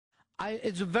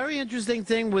It's a very interesting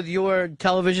thing with your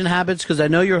television habits because I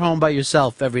know you're home by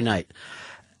yourself every night,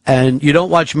 and you don't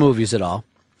watch movies at all.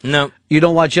 No. You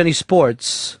don't watch any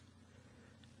sports,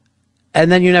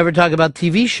 and then you never talk about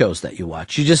TV shows that you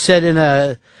watch. You just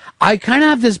said I kind of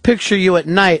have this picture of you at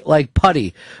night like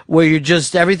Putty, where you're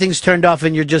just, everything's turned off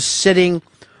and you're just sitting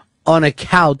on a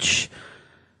couch,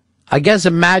 I guess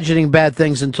imagining bad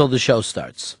things until the show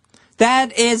starts.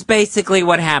 That is basically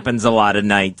what happens a lot of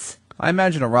nights. I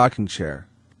imagine a rocking chair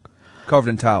covered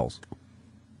in towels.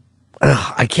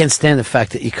 Ugh, I can't stand the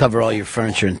fact that you cover all your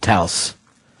furniture in towels.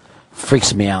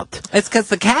 Freaks me out. It's because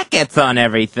the cat gets on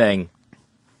everything.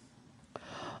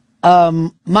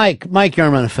 Mike, you're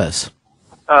on Run of Fez.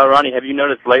 Ronnie, have you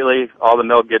noticed lately all the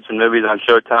Mel Gibson movies on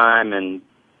Showtime and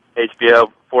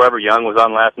HBO? Forever Young was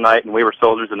on last night, and We Were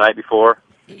Soldiers the night before.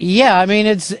 Yeah, I mean,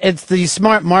 it's the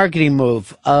smart marketing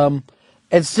move.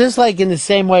 It's just like in the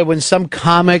same way when some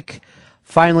comic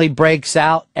finally breaks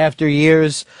out after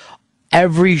years,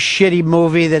 every shitty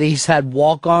movie that he's had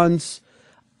walk-ons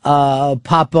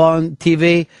pop on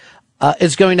TV.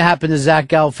 It's going to happen to Zach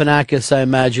Galifianakis, I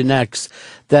imagine, next.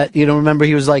 That, you know, remember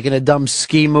he was like in a dumb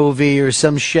ski movie or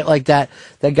some shit like that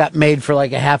got made for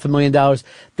like $500,000.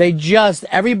 They just,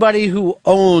 everybody who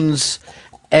owns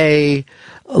a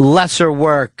lesser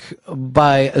work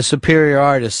by a superior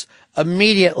artist,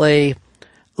 immediately,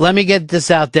 let me get this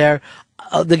out there.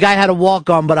 The guy had a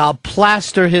walk-on, but I'll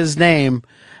plaster his name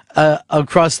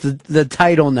across the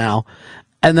title now,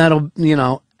 and that'll, you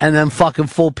know, and then fucking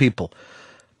fool people.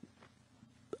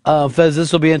 Fez,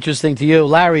 this will be interesting to you.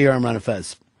 Larry, you're on Run of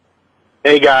Fez.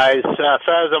 Hey, guys. Fez,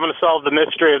 I'm going to solve the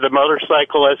mystery of the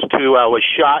motorcyclist who was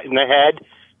shot in the head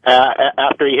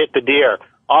after he hit the deer.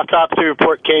 Autopsy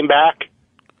report came back.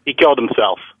 He killed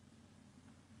himself.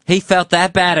 He felt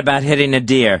that bad about hitting a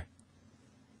deer.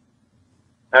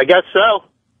 I guess so.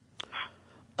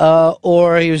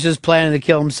 Or he was just planning to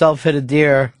kill himself, hit a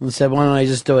deer, and said, why don't I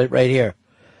just do it right here?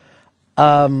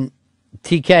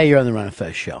 TK, you're on the Run of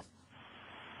Fez show.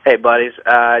 Hey, buddies.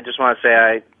 I just want to say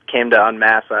I came to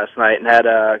Unmasked last night and had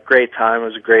a great time. It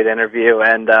was a great interview,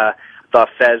 and I thought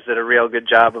Fez did a real good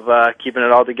job of keeping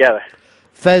it all together.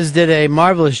 Fez did a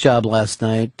marvelous job last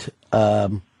night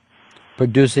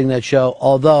producing that show.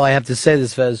 Although, I have to say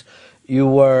this, Fez, you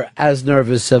were as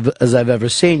nervous as I've ever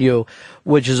seen you,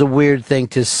 which is a weird thing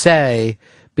to say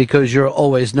because you're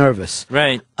always nervous.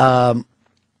 Right.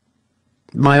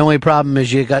 My only problem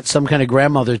is you got some kind of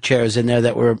grandmother chairs in there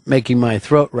that were making my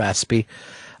throat raspy.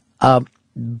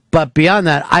 But beyond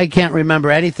that, I can't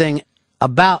remember anything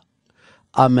about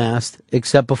Unmasked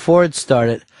except before it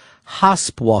started,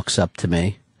 Hosp walks up to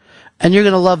me, and you're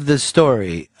going to love this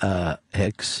story,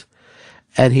 Hicks.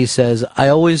 And he says, I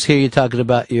always hear you talking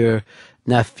about your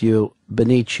nephew,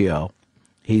 Benicio.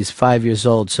 He's 5 years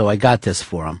old, so I got this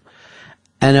for him.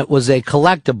 And it was a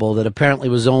collectible that apparently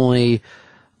was only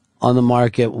on the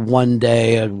market one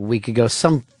day, a week ago,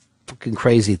 some fucking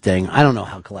crazy thing. I don't know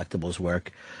how collectibles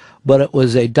work. But it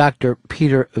was a Dr.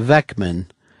 Peter Venkman,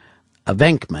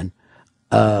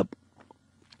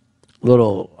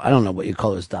 little, I don't know what you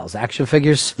call those dolls, action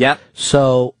figures? Yep.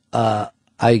 So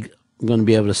I'm going to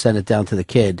be able to send it down to the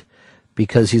kid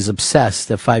because he's obsessed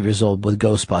at 5 years old with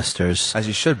Ghostbusters. As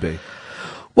you should be.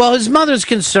 Well, his mother's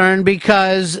concerned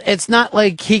because it's not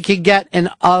like he could get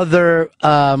in other,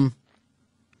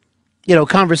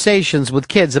 conversations with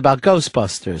kids about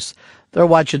Ghostbusters. They're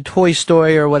watching Toy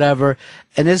Story or whatever,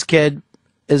 and this kid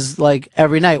is like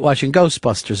every night watching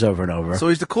Ghostbusters over and over. So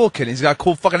he's the cool kid. He's got a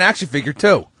cool fucking action figure,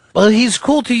 too. Well, he's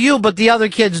cool to you, but the other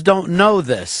kids don't know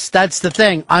this. That's the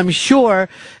thing. I'm sure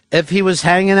if he was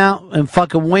hanging out in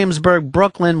fucking Williamsburg,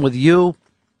 Brooklyn with you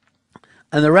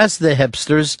and the rest of the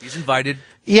hipsters. He's invited.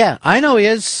 Yeah, I know he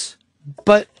is,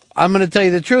 but I'm going to tell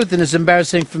you the truth, and it's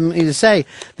embarrassing for me to say,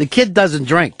 the kid doesn't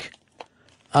drink.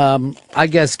 I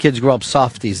guess kids grow up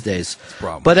soft these days.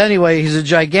 But anyway, he's a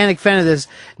gigantic fan of this,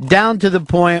 down to the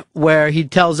point where he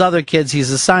tells other kids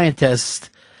he's a scientist,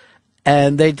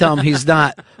 and they tell him he's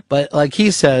not. But like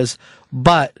he says,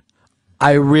 but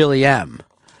I really am.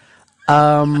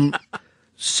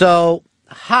 So,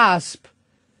 Hosp,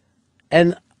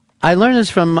 and I learned this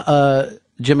from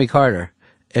Jimmy Carter.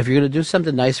 If you're going to do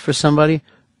something nice for somebody,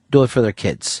 do it for their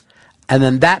kids. And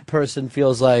then that person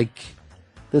feels like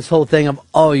this whole thing of,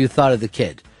 oh, you thought of the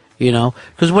kid, you know?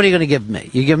 Because what are you going to give me?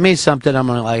 You give me something, I'm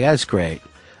going to like, that's great.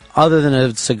 Other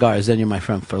than cigars, then you're my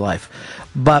friend for life.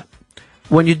 But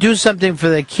when you do something for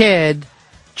the kid,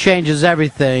 changes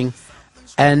everything.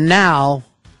 And now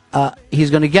he's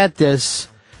going to get this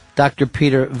Dr.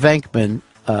 Peter Venkman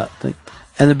thing.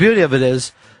 And the beauty of it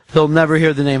is he'll never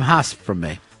hear the name Hosp from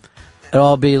me. It'll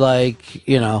all be like,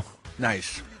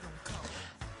 Nice.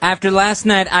 After last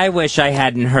night, I wish I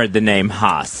hadn't heard the name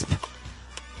Hosp.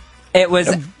 It was...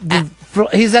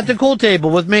 He's at the cool table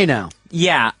with me now.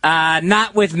 Yeah,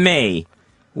 not with me.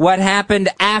 What happened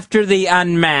after the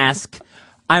unmask,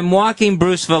 I'm walking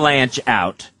Bruce Vilanch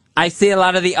out. I see a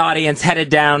lot of the audience headed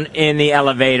down in the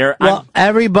elevator. Well,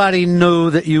 everybody knew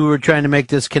that you were trying to make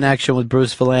this connection with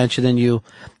Bruce Vilanch, and then you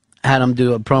had him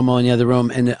do a promo in the other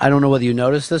room. And I don't know whether you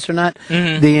noticed this or not.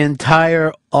 Mm-hmm. The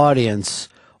entire audience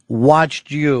watched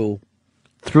you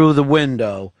through the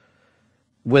window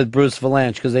with Bruce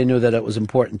Vilanch because they knew that it was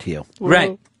important to you.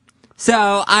 Right.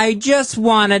 So I just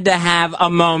wanted to have a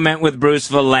moment with Bruce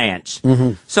Vilanch.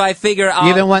 Mm-hmm. So I figure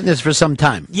You've been wanting this for some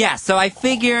time. Yeah, so I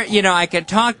figure, I could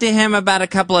talk to him about a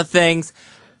couple of things.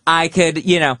 I could,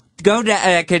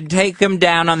 I could take him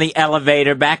down on the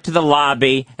elevator back to the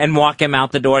lobby and walk him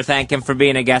out the door, thank him for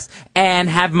being a guest, and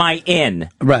have my in.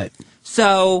 Right.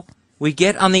 So we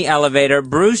get on the elevator.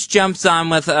 Bruce jumps on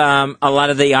with a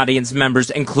lot of the audience members,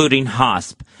 including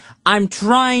Hosp. I'm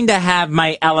trying to have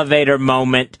my elevator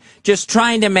moment, just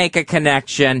trying to make a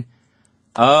connection.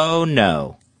 Oh,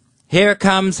 no. Here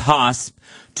comes Hosp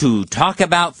to talk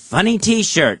about funny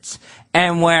T-shirts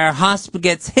and where Hosp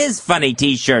gets his funny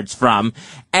T-shirts from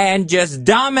and just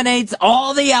dominates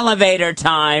all the elevator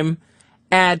time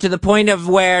to the point of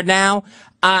where now...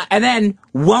 and then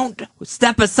won't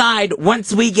step aside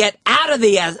once we get out of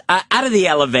the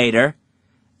elevator.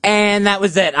 And that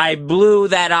was it. I blew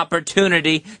that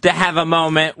opportunity to have a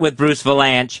moment with Bruce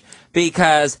Vilanch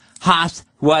because Hosp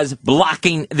was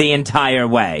blocking the entire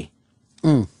way.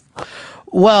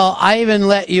 Well, I even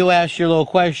let you ask your little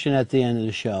question at the end of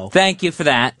the show. Thank you for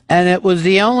that. And it was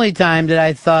the only time that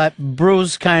I thought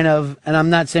Bruce kind of, and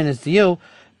I'm not saying this to you,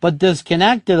 but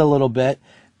disconnected a little bit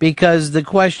because the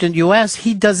question you asked,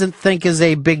 he doesn't think is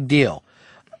a big deal.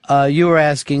 You were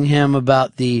asking him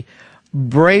about the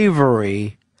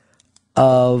bravery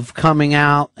of coming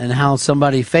out and how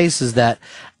somebody faces that.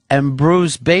 And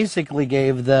Bruce basically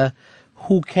gave the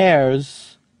who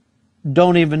cares,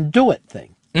 don't even do it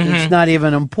thing. Mm-hmm. It's not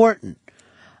even important.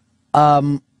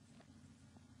 And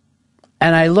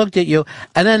I looked at you.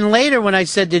 And then later when I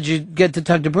said, did you get to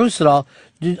talk to Bruce at all?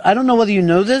 I don't know whether you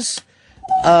know this,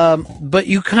 but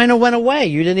you kind of went away.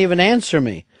 You didn't even answer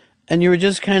me. And you were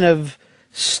just kind of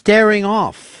staring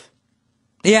off.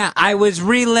 Yeah, I was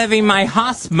reliving my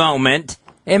Hosp moment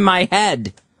in my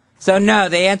head. So no,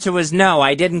 the answer was no,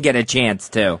 I didn't get a chance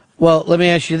to. Well, let me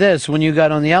ask you this. When you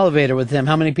got on the elevator with him,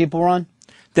 how many people were on?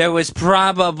 There was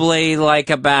probably like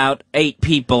about 8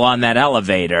 people on that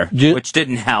elevator, which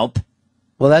didn't help.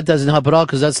 Well, that doesn't help at all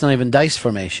because that's not even dice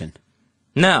formation.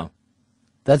 No.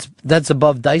 That's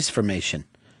above dice formation.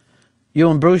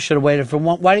 You and Bruce should have waited for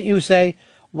one. Why didn't you say,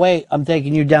 wait, I'm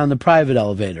taking you down the private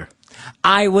elevator?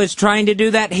 I was trying to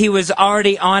do that. He was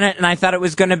already on it, and I thought it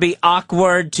was going to be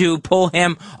awkward to pull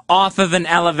him off of an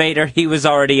elevator he was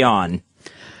already on.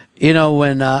 You know,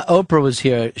 when Oprah was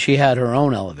here, she had her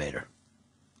own elevator.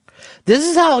 This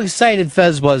is how excited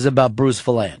Fez was about Bruce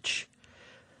Vilanch.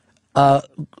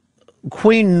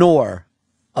 Queen Noor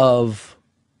of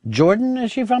Jordan,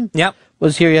 is she from? Yep.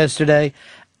 Was here yesterday,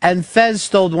 and Fez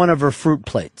stole one of her fruit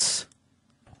plates.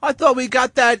 I thought we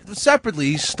got that separately.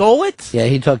 He stole it? Yeah,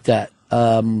 he took that.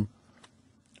 I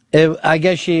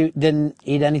guess she didn't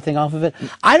eat anything off of it.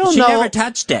 I don't know. She never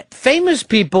touched it. Famous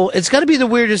people, it's got to be the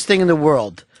weirdest thing in the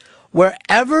world.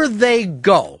 Wherever they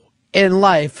go in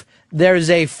life, there's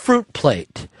a fruit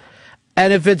plate.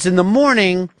 And if it's in the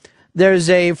morning, there's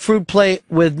a fruit plate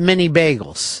with mini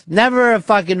bagels. Never a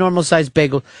fucking normal-sized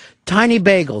bagel. Tiny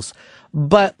bagels.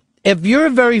 But if you're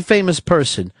a very famous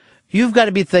person, you've got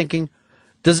to be thinking,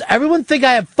 does everyone think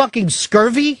I have fucking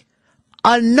scurvy?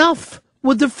 Enough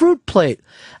with the fruit plate.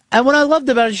 And what I loved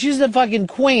about it, she's the fucking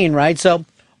queen, right? So,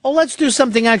 let's do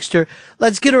something extra.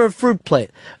 Let's get her a fruit plate.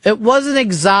 It wasn't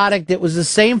exotic. It was the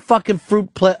same fucking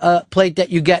fruit plate that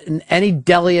you get in any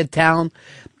deli of town.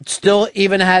 Still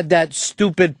even had that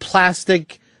stupid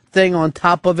plastic thing on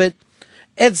top of it.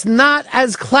 It's not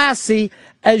as classy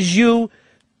as you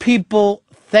people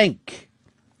think.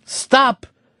 Stop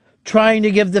trying to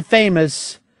give the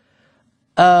famous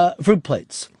fruit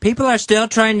plates. People are still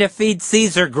trying to feed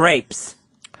Caesar grapes.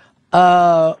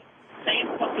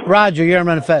 Roger, you're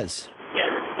on Fez.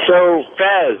 So,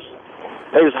 Fez,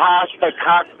 is Hosp a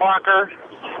cock blocker?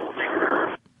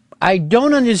 I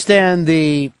don't understand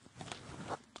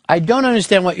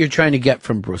what you're trying to get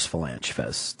from Bruce Vilanch,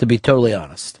 Fez, to be totally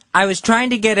honest. I was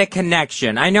trying to get a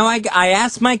connection. I know I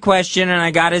asked my question and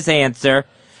I got his answer,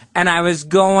 and I was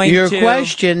going Your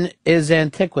question is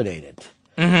antiquated.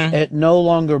 Mm-hmm. It no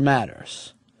longer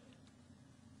matters.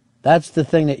 That's the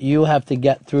thing that you have to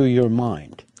get through your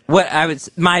mind.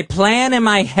 my plan in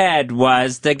my head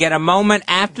was to get a moment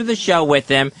after the show with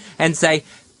him and say,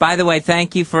 by the way,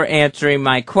 thank you for answering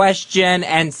my question,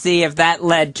 and see if that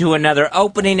led to another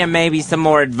opening and maybe some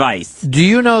more advice. Do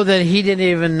you know that he didn't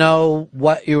even know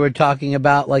what you were talking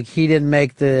about? Like, he didn't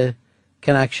make the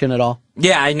connection at all?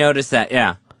 Yeah, I noticed that,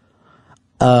 yeah.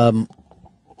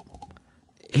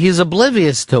 He's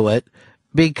oblivious to it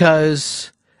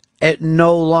because it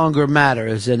no longer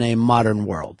matters in a modern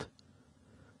world.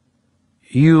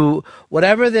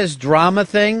 Whatever this drama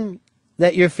thing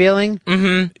that you're feeling,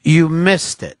 you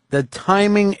missed it. The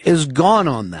timing is gone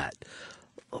on that.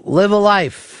 Live a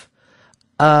life.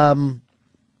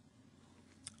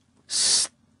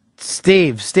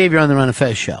 Steve, you're on the Ron and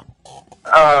Fez show.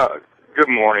 Good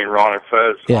morning, Ron and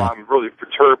Fez. Yeah. I'm really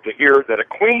perturbed to hear that a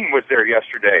queen was there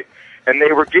yesterday, and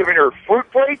they were giving her fruit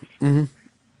plates.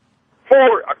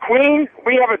 For a queen,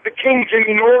 we have the King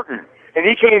Jimmy Norton, and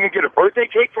he can't even get a birthday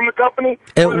cake from the company?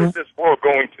 What is this world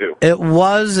going to? It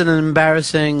was an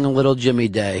embarrassing little Jimmy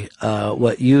Day.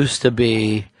 What used to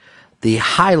be the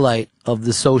highlight of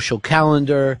the social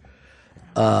calendar,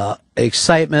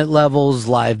 excitement levels,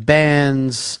 live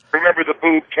bands. Remember the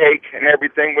boob cake and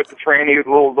everything with the tranny with a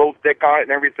little dick on it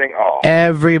and everything? Oh.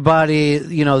 Everybody,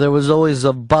 there was always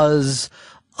a buzz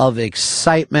of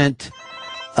excitement,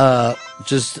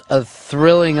 just a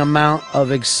thrilling amount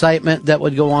of excitement that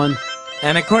would go on.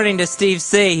 And according to Steve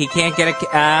C., he can't get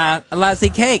a lousy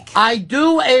cake. I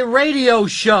do a radio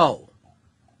show.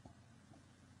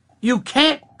 You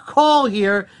can't call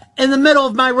here in the middle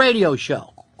of my radio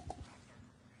show.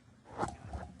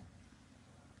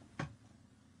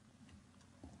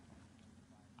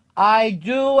 I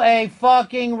do a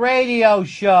fucking radio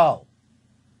show.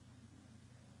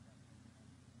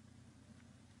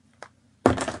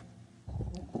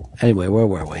 Anyway, where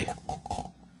were we?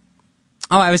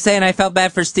 Oh, I was saying I felt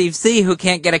bad for Steve C., who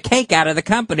can't get a cake out of the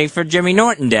company for Jimmy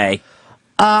Norton Day.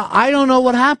 I don't know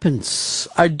what happens.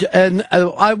 Well, you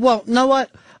know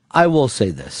what? I will say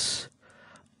this.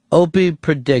 Opie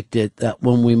predicted that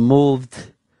when we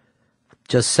moved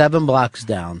just 7 blocks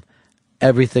down,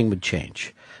 everything would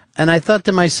change. And I thought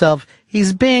to myself,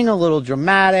 he's being a little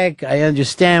dramatic. I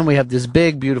understand we have this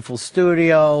big, beautiful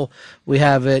studio. We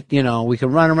have it, we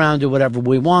can run around, do whatever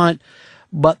we want.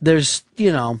 But there's,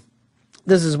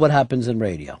 this is what happens in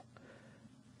radio.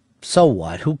 So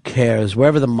what? Who cares?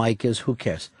 Wherever the mic is, who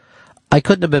cares? I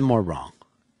couldn't have been more wrong.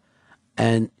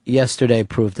 And yesterday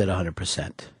proved it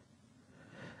 100%.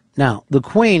 Now, the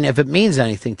Queen, if it means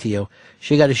anything to you,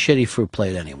 she got a shitty fruit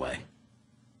plate anyway.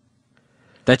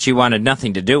 That she wanted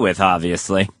nothing to do with,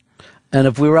 obviously. And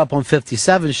if we were up on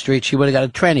 57th Street, she would have got a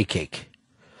tranny cake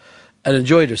and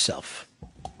enjoyed herself.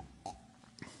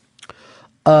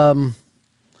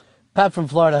 Pat from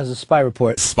Florida has a spy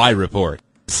report. Spy report.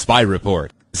 Spy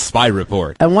report. Spy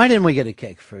report. And why didn't we get a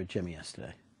cake for Jimmy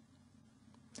yesterday?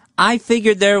 I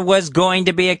figured there was going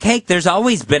to be a cake. There's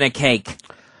always been a cake.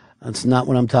 That's not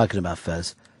what I'm talking about,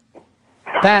 Fez.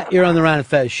 Pat, you're on the Ron and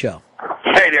Fez show.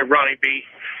 Hey there, Ronnie B.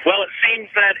 Well, it seems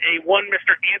that a one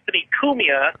Mr. Anthony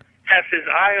Cumia has his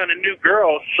eye on a new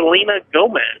girl, Selena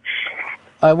Gomez.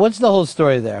 What's the whole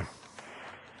story there?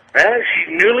 She's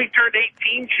newly turned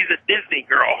 18. She's a Disney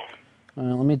girl.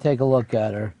 Let me take a look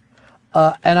at her.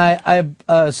 And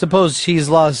I suppose she's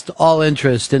lost all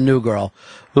interest in New Girl,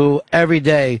 who every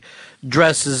day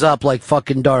dresses up like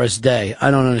fucking Doris Day.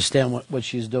 I don't understand what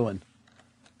she's doing.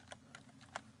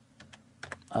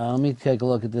 Let me take a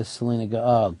look at this Selena.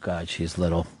 Oh, God, she's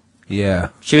little. Yeah.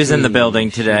 She was in the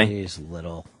building today. She's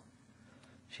little.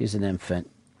 She's an infant.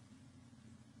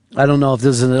 I don't know if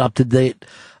this is an up-to-date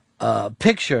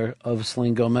picture of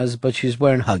Selena Gomez, but she's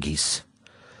wearing Huggies.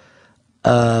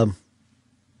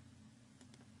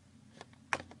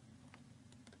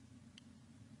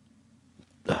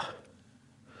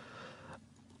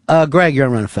 Greg, you're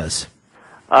on Run Fez.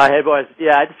 Hey, boys.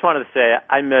 Yeah, I just wanted to say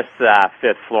I miss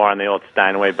fifth floor on the old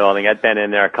Steinway building. I'd been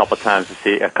in there a couple times to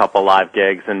see a couple live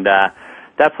gigs, and that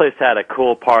place had a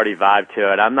cool party vibe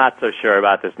to it. I'm not so sure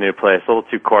about this new place. A little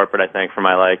too corporate, I think, for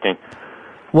my liking.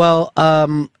 Well,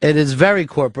 it is very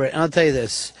corporate, and I'll tell you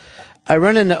this. I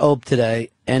run into Ope today,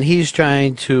 and he's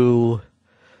trying to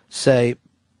say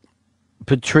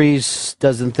Patrice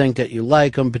doesn't think that you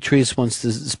like him. Patrice wants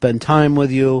to spend time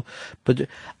with you.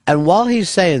 And while he's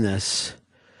saying this,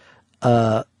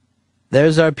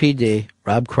 there's our PD,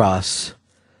 Rob Cross,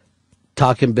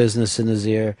 talking business in his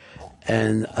ear,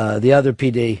 and the other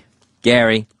PD,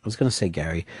 Gary. I was going to say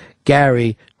Gary.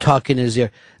 Gary talking in his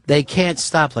ear. They can't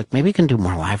stop. Like, maybe we can do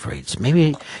more live reads.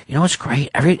 Maybe, you know what's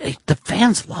great? The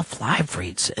fans love live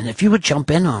reads. And if you would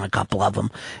jump in on a couple of them,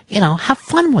 have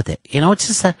fun with it. It's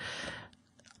just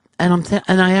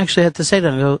and I actually had to say to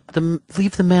him, I go,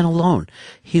 leave the man alone.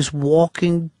 He's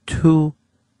walking to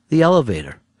the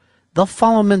elevator. They'll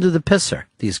follow him into the pisser,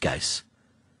 these guys.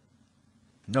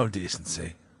 No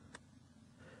decency.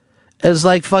 It's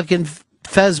like fucking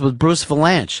Fez with Bruce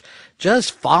Vilanch.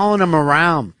 Just following him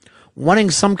around, wanting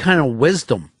some kind of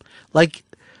wisdom. Like,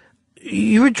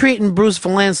 you were treating Bruce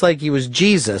Vilanch like he was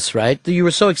Jesus, right? You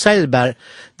were so excited about it.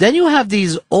 Then you have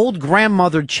these old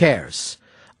grandmother chairs.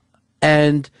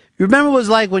 And you remember what it was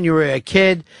like when you were a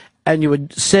kid and you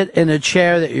would sit in a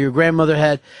chair that your grandmother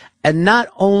had, and not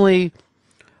only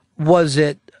was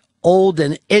it old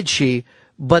and itchy,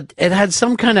 but it had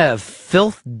some kind of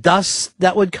filth dust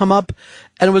that would come up,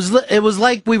 and it was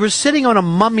like we were sitting on a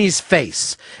mummy's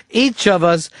face. Each of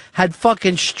us had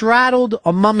fucking straddled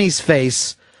a mummy's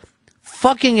face,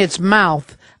 fucking its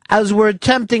mouth as we're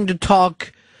attempting to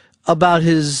talk about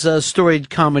his storied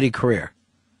comedy career.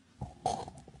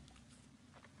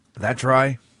 That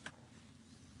dry?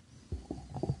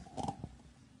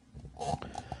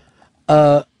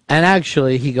 And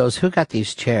actually, he goes, "Who got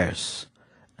these chairs?"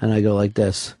 And I go like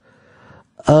this,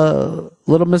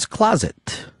 Little Miss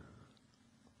Closet.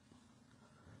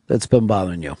 That's been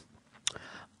bothering you.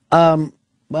 Well,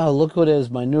 look what it is.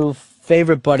 My new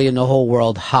favorite buddy in the whole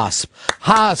world, Hosp.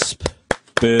 Hosp!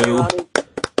 Boo.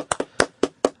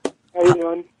 How you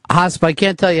doing? Hosp, I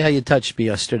can't tell you how you touched me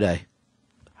yesterday.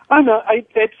 I know.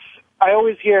 I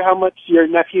always hear how much your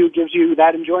nephew gives you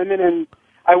that enjoyment, and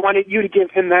I wanted you to give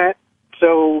him that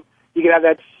so you could have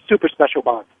that super special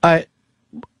bond. All right.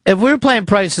 If we were playing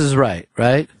Price is Right,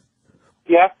 right?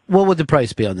 Yeah? What would the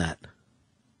price be on that?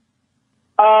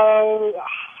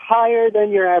 Higher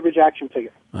than your average action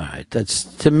figure. All right. That's,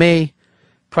 to me,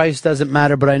 price doesn't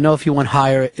matter, but I know if you want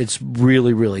higher, it's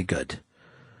really, really good.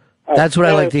 That's what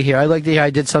I like to hear. I like to hear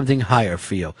I did something higher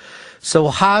for you. So,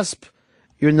 Hosp,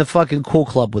 you're in the fucking cool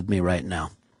club with me right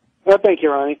now. Well, thank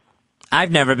you, Ronnie.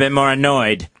 I've never been more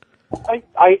annoyed.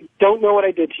 I don't know what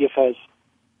I did to you, Fez.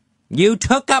 You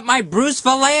took up my Bruce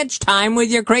Vilanch time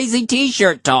with your crazy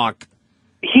T-shirt talk.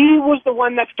 He was the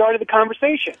one that started the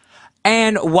conversation.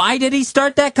 And why did he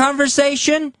start that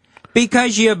conversation?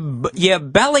 Because you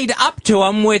bellied up to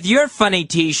him with your funny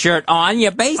T-shirt on.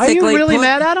 You basically Are you really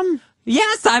mad at him?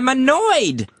 Yes, I'm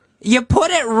annoyed. You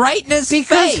put it right in his face.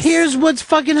 Because here's what's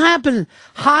fucking happening.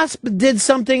 Hosp did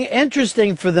something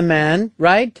interesting for the man,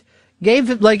 right? Gave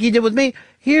it like he did with me.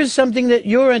 Here's something that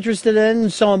you're interested in,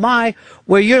 and so am I,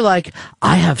 where you're like,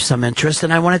 I have some interest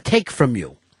and I want to take from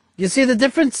you. You see the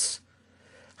difference?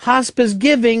 Hosp is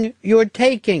giving, you're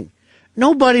taking.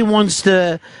 Nobody wants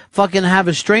to fucking have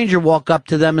a stranger walk up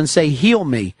to them and say, heal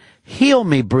me,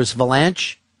 Bruce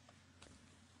Vilanch.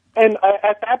 And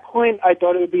at that point, I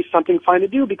thought it would be something fine to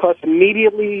do because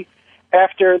immediately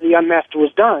after the Unmasked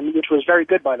was done, which was very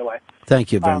good, by the way.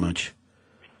 Thank you very much.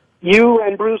 You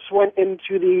and Bruce went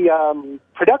into the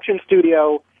production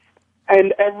studio,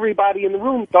 and everybody in the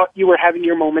room thought you were having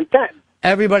your moment then.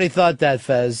 Everybody thought that,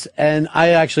 Fez. And I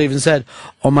actually even said,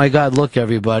 oh, my God, look,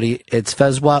 everybody, it's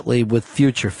Fez Whatley with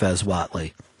future Fez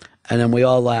Whatley. And then we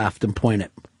all laughed and pointed.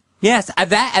 Yes, at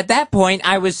that point,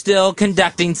 I was still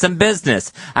conducting some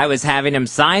business. I was having him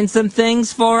sign some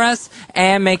things for us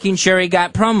and making sure he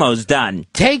got promos done.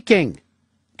 Taking.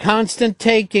 Constant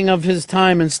taking of his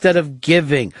time instead of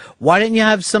giving. Why didn't you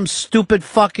have some stupid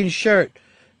fucking shirt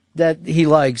that he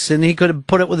likes and he could have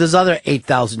put it with his other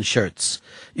 8,000 shirts?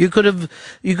 You could have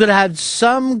had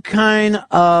some kind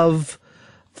of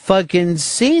fucking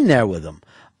scene there with him.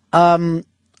 All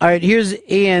right, here's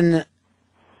Ian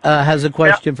has a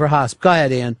question for Hosp. Go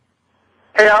ahead, Ian.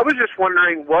 Hey, I was just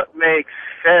wondering what makes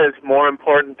Fez more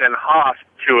important than Hosp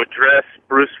to address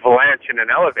Bruce Vilanch in an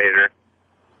elevator.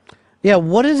 Yeah,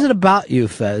 what is it about you,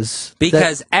 Fez?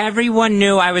 Because everyone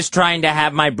knew I was trying to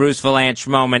have my Bruce Vilanch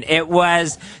moment. It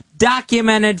was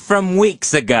documented from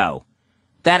weeks ago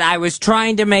that I was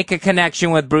trying to make a connection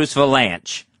with Bruce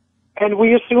Vilanch. And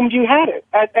we assumed you had it.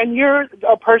 And you're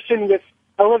a person with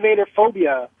elevator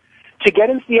phobia. To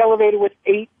get into the elevator with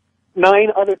 8,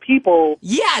 9 other people.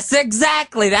 Yes,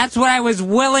 exactly. That's what I was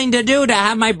willing to do to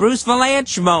have my Bruce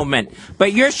Vilanch moment.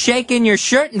 But you're shaking your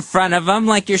shirt in front of him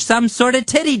like you're some sort of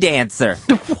titty dancer.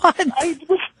 What? I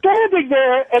was standing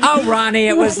there. And oh, Ronnie,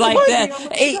 it was like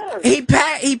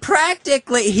that. He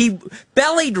practically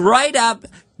bellied right up,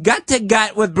 gut to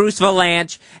gut with Bruce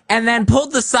Vilanch, and then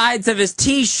pulled the sides of his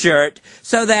T-shirt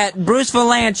so that Bruce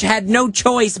Vilanch had no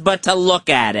choice but to look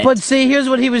at it. But see, here's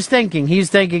what he was thinking. He's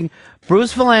thinking,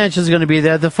 Bruce Vilanch is going to be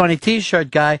there, the funny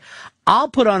T-shirt guy. I'll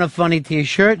put on a funny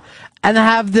T-shirt and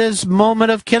have this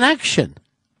moment of connection.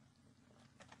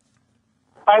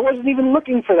 I wasn't even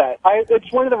looking for that.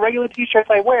 It's one of the regular T-shirts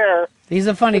I wear. He's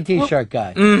a funny T-shirt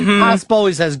guy. Mm-hmm. Hosp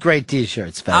always has great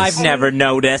T-shirts, Fez. I've never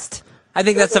noticed. I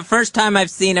think that's the first time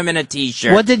I've seen him in a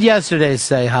T-shirt. What did yesterday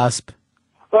say, Hosp?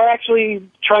 Well, actually,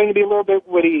 trying to be a little bit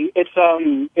witty, it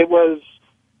was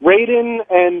Raiden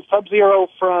and Sub-Zero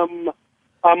from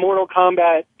Mortal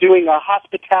Kombat doing a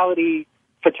hospitality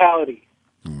fatality.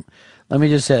 Let me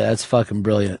just say, that's fucking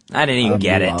brilliant. I didn't even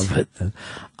get it.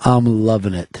 I'm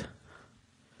loving it.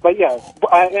 But yeah,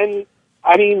 and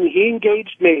I mean, he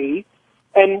engaged me,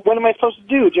 and what am I supposed to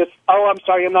do? Just, oh, I'm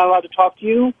sorry, I'm not allowed to talk to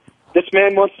you? This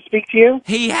man wants to speak to you?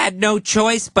 He had no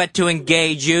choice but to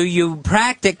engage you. You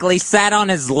practically sat on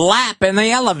his lap in the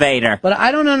elevator. But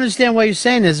I don't understand why you're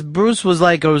saying this. Bruce was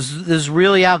like this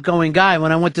really outgoing guy.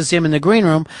 When I went to see him in the green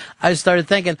room, I started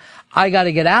thinking, I got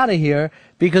to get out of here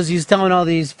because he's telling all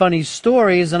these funny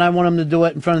stories, and I want him to do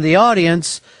it in front of the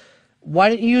audience. Why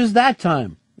didn't you use that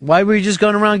time? Why were you just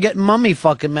going around getting mummy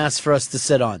fucking masks for us to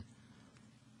sit on?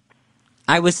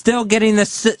 I was still getting the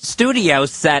studio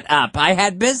set up. I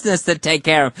had business to take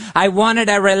care of. I wanted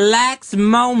a relaxed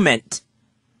moment.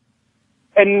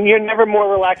 And you're never more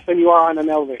relaxed than you are on an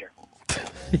elevator.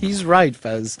 He's right,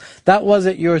 Fez. That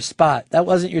wasn't your spot. That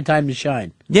wasn't your time to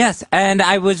shine. Yes, and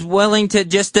I was willing to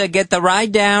just get the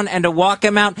ride down and to walk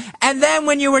him out. And then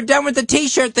when you were done with the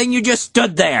T-shirt thing, you just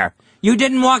stood there. You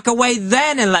didn't walk away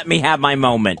then and let me have my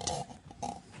moment.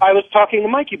 I was talking to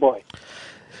Mikey Boy.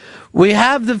 We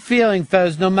have the feeling,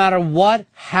 Fez, no matter what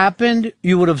happened,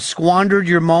 you would have squandered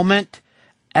your moment,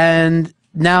 and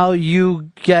now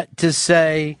you get to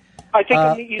say I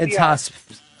think it's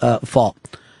Hosp's fault.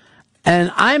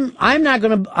 And I'm not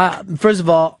going to. First of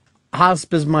all,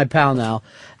 Hosp is my pal now,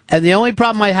 and the only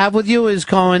problem I have with you is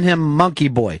calling him Monkey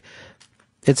Boy.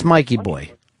 It's Mikey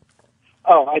Boy.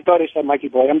 Oh, I thought I said Mikey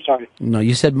Boy. I'm sorry. No,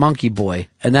 you said Monkey Boy,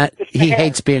 and that he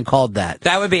hates being called that.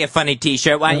 That would be a funny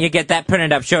T-shirt. Why don't you get that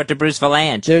printed up, show it to Bruce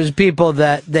Vilanch? There's people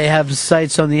that they have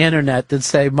sites on the internet that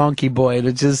say Monkey Boy, and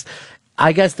it's just,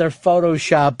 I guess they're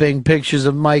photoshopping pictures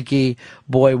of Mikey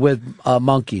Boy with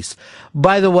monkeys.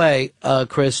 By the way,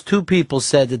 Chris, 2 people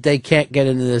said that they can't get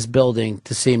into this building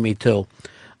to see me too.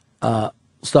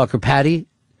 Stalker Patty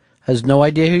has no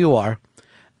idea who you are.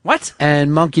 What?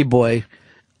 And Monkey Boy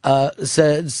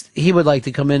says he would like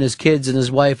to come in. His kids and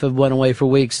his wife have went away for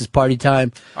weeks. It's party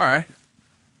time. All right.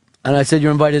 And I said,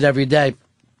 you're invited every day.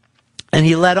 And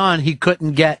he let on he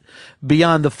couldn't get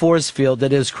beyond the force field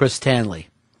that is Chris Stanley.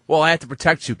 Well, I have to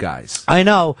protect you guys. I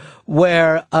know,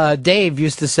 where Dave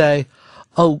used to say,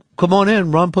 oh, come on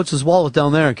in. Ron puts his wallet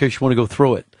down there in case you want to go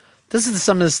through it. This is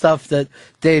some of the stuff that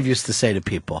Dave used to say to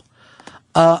people.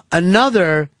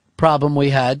 Another problem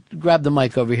we had, grab the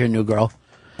mic over here, new girl,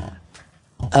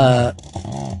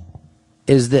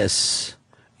 is this.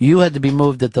 You had to be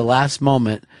moved at the last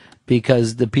moment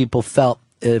because the people felt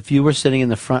if you were sitting in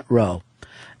the front row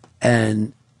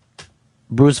and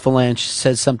Bruce Vilanch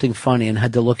said something funny and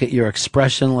had to look at your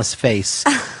expressionless face,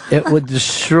 it would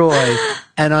destroy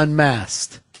and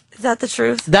unmasked. Is that the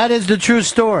truth? That is the true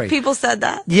story. People said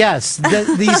that. Yes.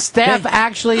 The staff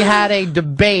actually had a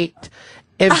debate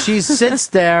if she sits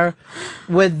there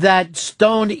with that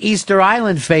stoned Easter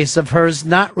Island face of hers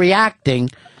not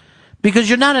reacting, because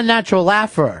you're not a natural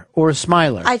laugher or a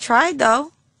smiler. I tried,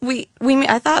 though.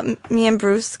 I thought me and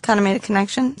Bruce kind of made a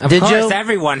connection. Of course,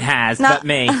 everyone has, but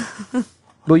me.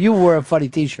 Well, you wore a funny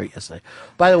T-shirt yesterday.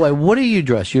 By the way, what are you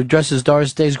dressed? You're dressed as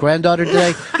Doris Day's granddaughter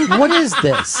today? What is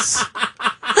this?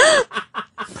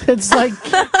 It's like,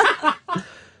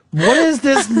 what is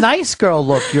this nice girl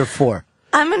look you're for?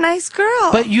 I'm a nice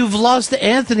girl. But you've lost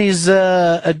Anthony's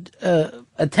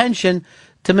attention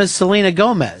to Miss Selena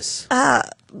Gomez.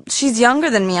 She's younger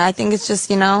than me. I think it's just,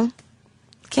 can't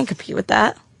compete with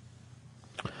that.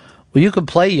 Well, you could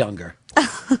play younger.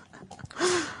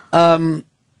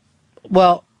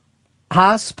 Well,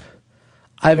 Hosp,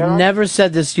 I've never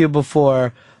said this to you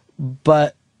before,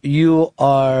 but you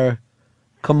are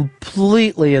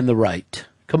completely in the right.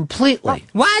 Completely.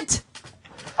 What?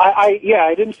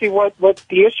 I didn't see what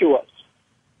the issue was.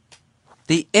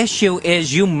 The issue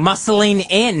is you muscling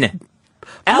in.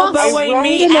 I Elbowing ran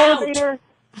me in an out. elevator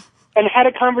and had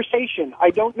a conversation.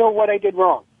 I don't know what I did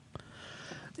wrong.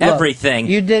 Everything.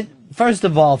 You did, first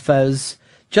of all, Fez,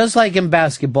 just like in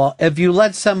basketball, if you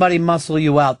let somebody muscle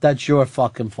you out, that's your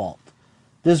fucking fault.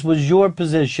 This was your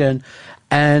position,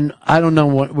 and I don't know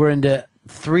what, we're into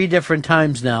 3 different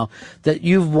times now that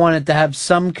you've wanted to have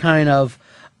some kind of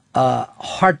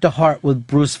heart-to-heart with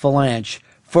Bruce Vilanch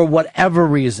for whatever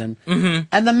reason,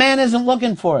 and the man isn't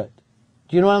looking for it.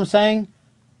 Do you know what I'm saying?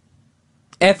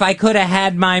 If I could have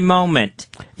had my moment.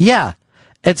 Yeah.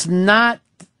 It's not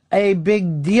a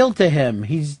big deal to him.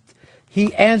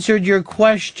 He answered your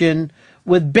question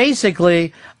with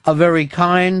basically a very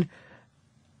kind,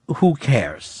 who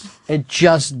cares? It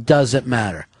just doesn't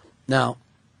matter. Now,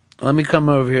 let me come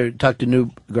over here and talk to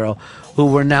New Girl, who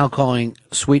we're now calling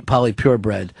Sweet Polly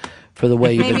Purebred for the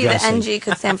way you've been Maybe the dressing. NG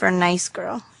could stand for nice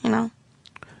girl, you know?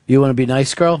 You want to be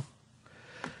nice girl?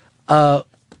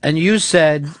 And you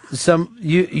said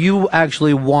you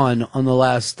actually won on the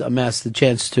last asked the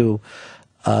chance to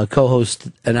co-host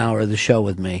an hour of the show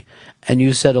with me, and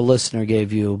you said a listener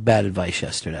gave you bad advice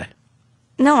yesterday.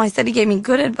 No, I said he gave me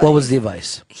good advice. What was the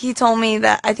advice? He told me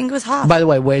that, I think it was Hosp. By the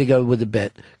way, way to go with the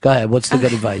bit. Go ahead. What's the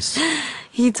good advice?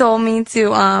 He told me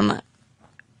to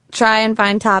try and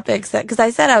find topics that, because I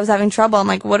said I was having trouble. I'm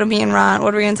like, what are me and Ron,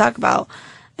 what are we going to talk about?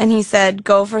 And he said,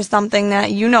 go for something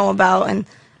that you know about and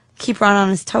keep Ron on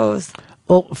his toes.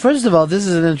 Well, first of all, this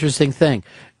is an interesting thing.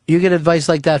 You get advice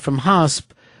like that from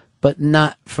Hosp, but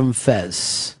not from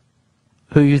Fez,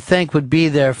 who you think would be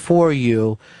there for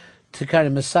you to kind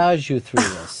of massage you through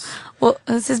this. Well,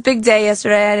 it was his big day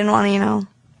yesterday. I didn't want to, you know.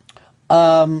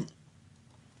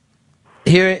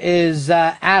 Here is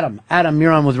Adam. Adam,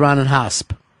 you're on with Ron and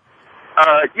Hosp.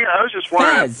 Yeah, I was just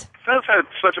wondering. Fez. Fez had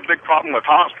such a big problem with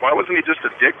Hosp. Why wasn't he just a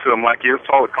dick to him like he is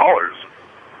to all the callers?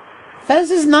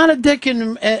 Fez is not a dick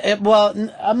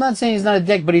well, I'm not saying he's not a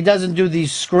dick, but he doesn't do the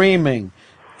screaming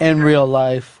in real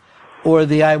life or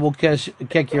the I will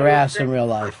kick your ass in real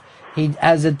life. He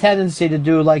has a tendency to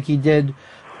do like he did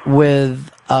with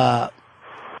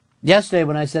yesterday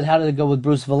when I said, how did it go with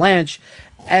Bruce Vilanch?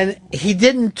 And he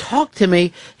didn't talk to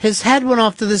me. His head went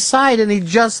off to the side and he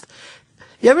just...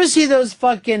 You ever see those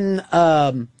fucking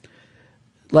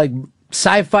like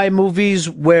sci-fi movies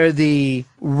where the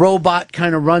robot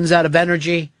kind of runs out of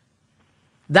energy?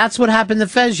 That's what happened to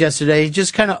Fez yesterday. He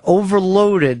just kind of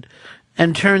overloaded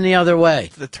and turned the other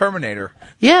way. The Terminator.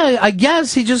 Yeah, I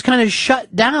guess he just kind of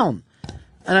shut down.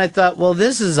 And I thought, well,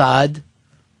 this is odd.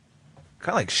 Kind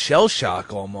of like shell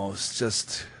shock almost.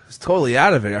 Just was totally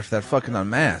out of it after that fucking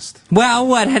unmasked. Well,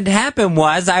 what had happened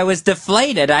was I was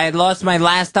deflated. I had lost my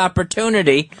last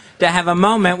opportunity to have a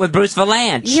moment with Bruce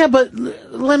Vilanch. Yeah, but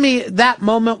that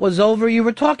moment was over. You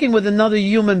were talking with another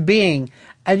human being,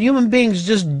 and human beings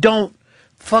just don't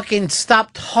fucking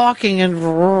stop talking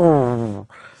and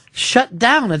shut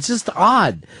down. It's just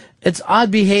odd. It's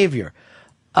odd behavior.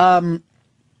 Let's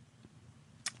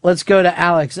go to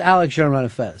Alex. Alex, you're on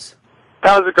Fez.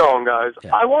 How's it going, guys?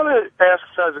 Yeah. I want to ask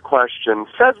Fez a question.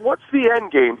 Fez, what's the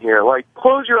end game here? Like,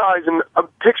 close your eyes and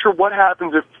picture what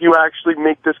happens if you actually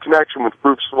make this connection with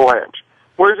Bruce Vilanch.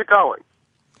 Where's it going?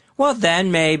 Well,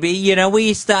 then maybe,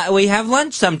 we have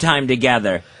lunch sometime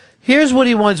together. Here's what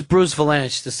he wants Bruce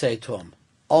Vilanch to say to him.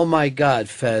 Oh my God,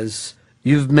 Fez,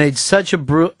 you've made such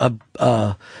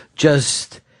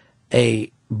just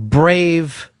a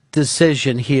brave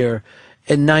decision here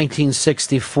in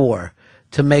 1964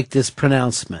 to make this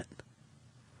pronouncement.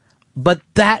 But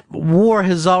that war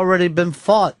has already been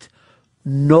fought.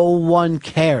 No one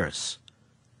cares.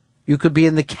 You could be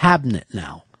in the cabinet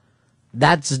now.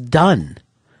 That's done.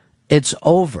 It's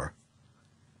over.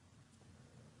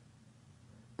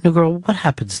 New girl, what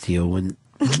happens to you when...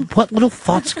 What little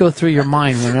thoughts go through your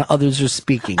mind when others are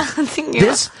speaking?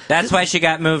 That's why she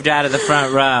got moved out of the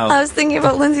front row. I was thinking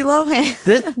about Lindsay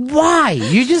Lohan. Why?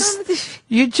 You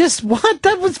just what?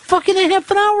 That was fucking a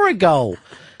half an hour ago.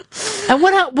 And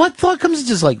what thought comes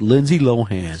just like Lindsay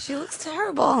Lohan? She looks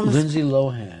terrible. Lindsay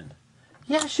Lohan.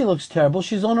 Yeah, she looks terrible.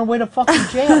 She's on her way to fucking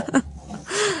jail. I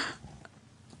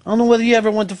don't know whether you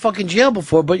ever went to fucking jail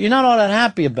before, but you're not all that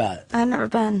happy about it. I've never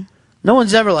been. No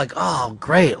one's ever like, oh,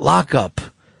 great, lockup.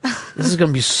 This is going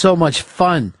to be so much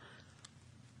fun.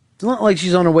 It's not like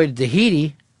she's on her way to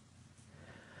Tahiti.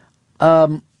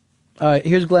 All right,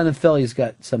 here's Glenn and Philly. He's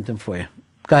got something for you.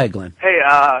 Go ahead, Glenn. Hey,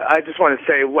 I just want to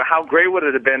say, how great would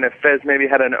it have been if Fez maybe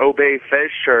had an Obey Fez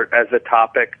shirt as a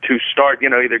topic to start,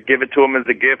 either give it to him as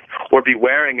a gift or be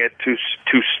wearing it to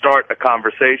start a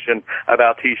conversation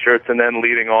about T-shirts and then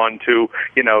leading on to,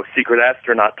 secret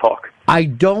astronaut talk. I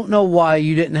don't know why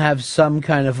you didn't have some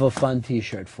kind of a fun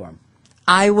T-shirt for him.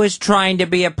 I was trying to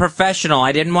be a professional.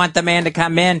 I didn't want the man to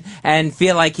come in and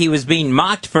feel like he was being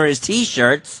mocked for his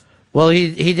T-shirts. Well,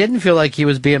 he didn't feel like he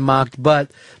was being mocked,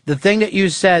 but the thing that you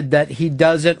said, that he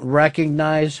doesn't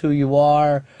recognize who you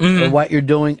are or what you're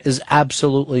doing, is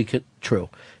absolutely true.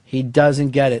 He doesn't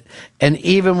get it. And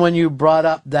even when you brought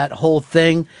up that whole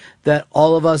thing that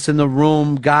all of us in the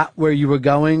room got where you were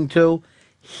going to,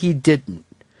 he didn't.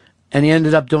 And he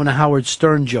ended up doing a Howard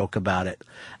Stern joke about it.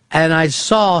 And I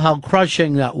saw how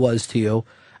crushing that was to you.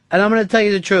 And I'm going to tell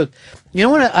you the truth. You know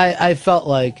what I felt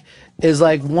like? is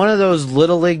like one of those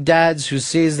little league dads who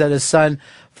sees that his son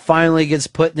finally gets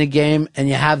put in the game, and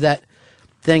you have that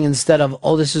thing instead of,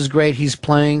 oh, this is great, he's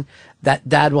playing, that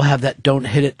dad will have that don't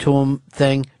hit it to him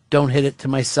thing, don't hit it to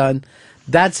my son.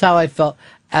 That's how I felt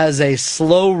as a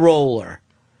slow roller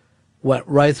went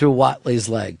right through Watley's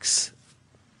legs.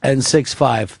 And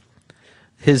 6-5,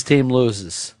 his team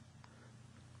loses.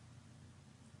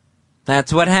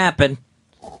 That's what happened.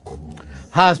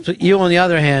 Hosp, you, on the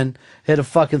other hand, hit a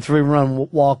fucking 3-run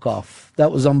walk-off.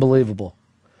 That was unbelievable.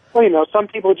 Well, you know, some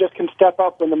people just can step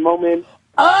up in the moment.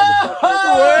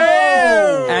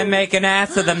 And make an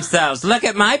ass of themselves. Look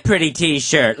at my pretty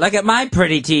T-shirt. Look at my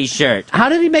pretty T-shirt. How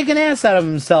did he make an ass out of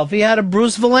himself? He had a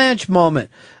Bruce Vilanch moment.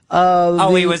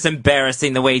 He was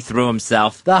embarrassing the way he threw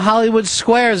himself. The Hollywood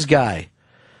Squares guy.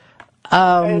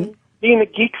 And being a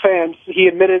geek fan, he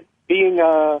admitted being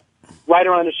a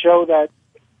writer on a show that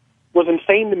was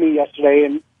insane to me yesterday,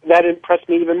 and that impressed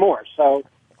me even more. So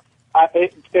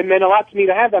it meant a lot to me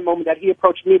to have that moment that he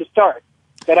approached me to start.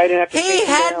 That I didn't have to. He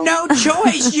had no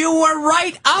choice. You were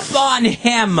right up on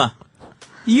him. I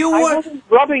wasn't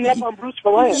rubbing up on Bruce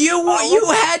Vilanch.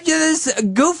 You had this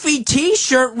goofy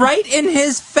T-shirt right in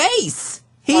his face.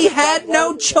 He had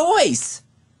no choice.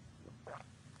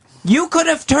 You could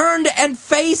have turned and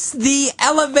faced the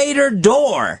elevator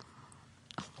door.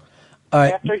 All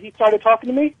right. After he started talking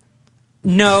to me?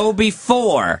 No,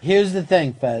 before. Here's the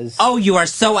thing, Fez. Oh, you are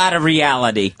so out of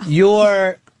reality.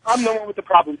 I'm the one with the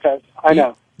problem, Fez. I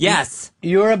know. Yes.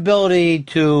 Your ability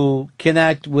to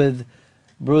connect with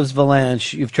Bruce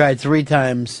Vilanch, you've tried 3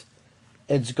 times.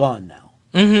 It's gone now.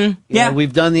 Mm-hmm. Yeah.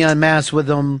 We've done the Unmasked with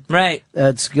him. Right.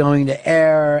 That's going to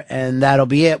air, and that'll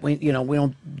be it. We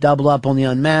don't double up on the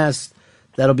Unmasked.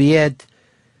 That'll be it.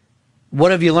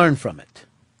 What have you learned from it?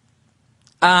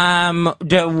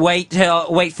 To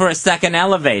wait for a second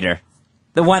elevator.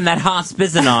 The one that Hosp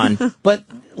isn't on. But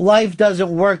life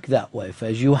doesn't work that way,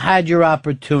 Fez. You had your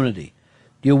opportunity.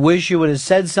 Do you wish you would have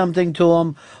said something to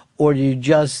him, or do you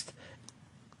just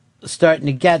starting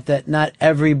to get that not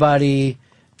everybody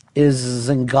is as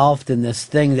engulfed in this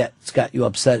thing that's got you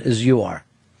upset as you are?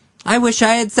 I wish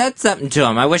I had said something to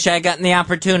him. I wish I had gotten the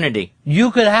opportunity. You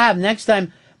could have. Next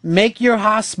time, make your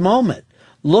Hosp moment.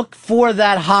 Look for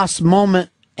that Hosp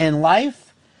moment in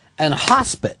life and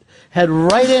Hosp it. Head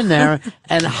right in there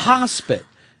and Hosp it.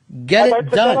 Get it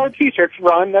Put that on T-shirts,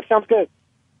 Ron. That sounds good.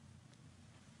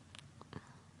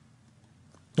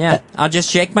 Yeah, I'll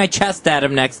just shake my chest at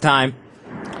him next time.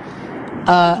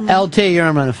 LT, you're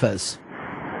on Fez.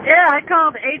 Yeah, I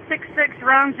called 866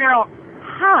 round zero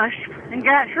hush and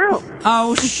got through.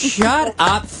 Oh, shut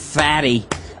up, fatty.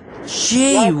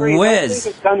 Gee I whiz.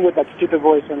 think it's done with that stupid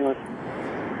voice anyway.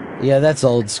 Yeah, that's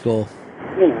old school.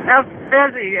 Now,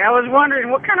 Fezzy, I was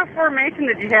wondering, what kind of formation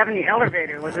did you have in the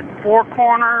elevator? Was it 4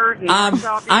 corners?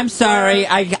 I'm sorry,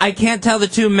 I can't tell the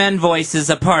 2 men voices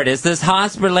apart. Is this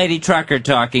Hosp or Lady Trucker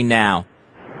talking now?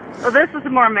 Well, this is the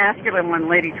more masculine one,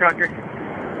 Lady Trucker.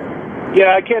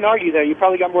 Yeah, I can't argue that. You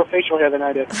probably got more facial hair than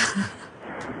I did.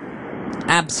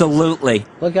 Absolutely.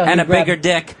 Look how and he a bigger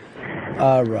dick.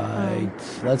 All right.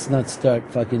 Let's not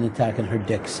start fucking attacking her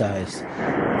dick size.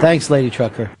 Thanks, Lady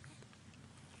Trucker.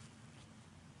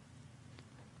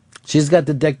 She's got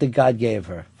the dick that God gave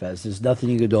her, Fez. There's nothing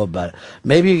you can do about it.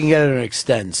 Maybe you can get her an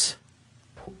extends.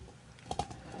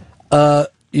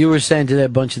 You were saying today a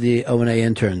bunch of the O&A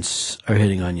interns are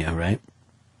hitting on you, right?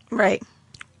 Right.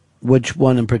 Which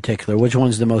one in particular? Which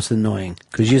one's the most annoying?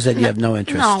 Because you said you have no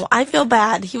interest. No, I feel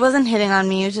bad. He wasn't hitting on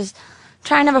me. He was just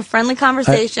trying to have a friendly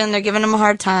conversation. They're giving him a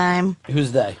hard time.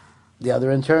 Who's they? The other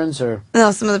interns or?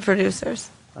 No, some of the producers.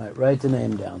 All right, write the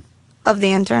name down. Of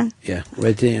the intern? Yeah,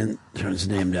 write the intern's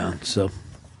name down. So,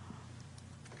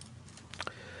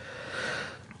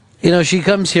 she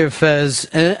comes here, Fez,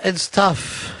 and it's tough.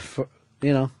 For,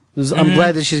 I'm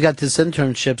glad that she's got this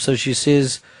internship, so she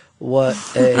sees what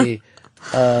that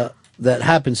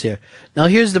happens here. Now,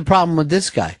 here's the problem with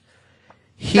this guy.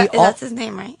 That's his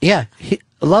name, right? Yeah,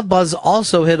 Love Buzz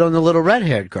also hit on the little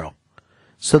red-haired girl.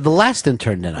 So the last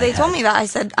intern that They told me that. I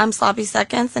said, I'm sloppy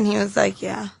seconds, and he was like,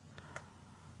 yeah.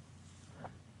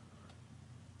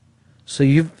 So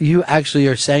you actually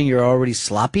are saying you're already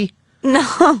sloppy?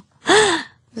 No. It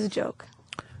was a joke.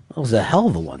 That was a hell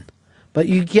of a one. But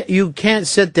you can't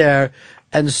sit there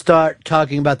and start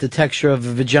talking about the texture of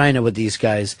a vagina with these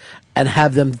guys and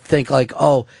have them think like,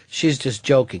 oh, she's just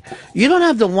joking. You don't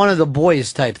have the one of the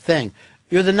boys type thing.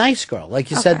 You're the nice girl,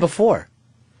 like you said before.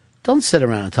 Don't sit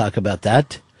around and talk about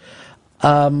that.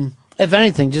 If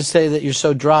anything, just say that you're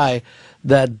so dry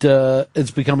that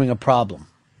it's becoming a problem.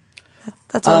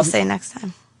 That's what I'll say next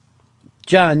time.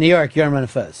 John, New York, you're on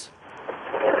Fez.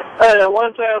 Hey, I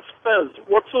wanted to ask Fez,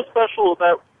 what's so special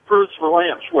about Bruce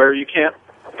Vilanch where you can't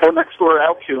go next door to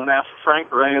Alcu and ask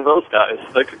Frank or any of those guys?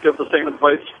 They could give the same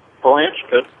advice Vilanch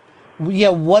could. Yeah,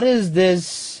 what is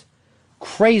this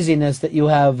craziness that you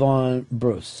have on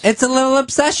Bruce? It's a little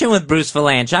obsession with Bruce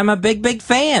Vilanch. I'm a big, big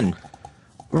fan.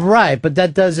 Right, but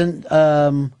that doesn't,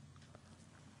 that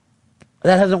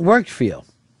hasn't worked for you.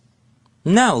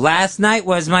 No, last night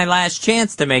was my last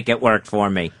chance to make it work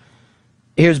for me.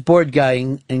 Here's Board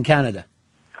Guy in Canada.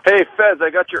 Hey, Fez, I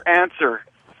got your answer.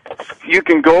 You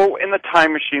can go in the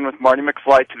time machine with Marty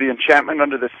McFly to the Enchantment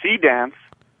Under the Sea dance,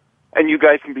 and you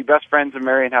guys can be best friends and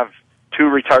marry and have 2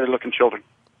 retarded-looking children.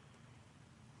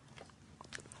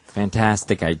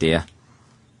 Fantastic idea.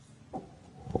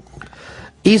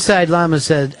 Eastside Llama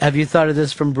said, have you thought of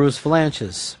this from Bruce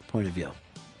Vilanch's point of view?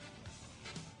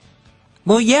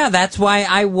 Well, yeah, that's why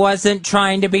I wasn't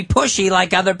trying to be pushy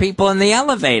like other people in the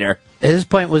elevator. His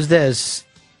point was this.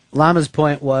 Llama's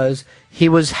point was he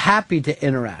was happy to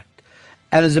interact.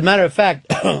 And as a matter of fact,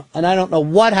 and I don't know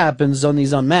what happens on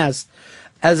these unmasked,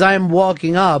 as I'm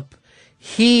walking up,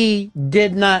 he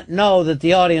did not know that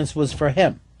the audience was for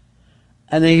him.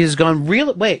 And then he's gone,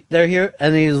 really? Wait, they're here?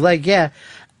 And he's like, yeah.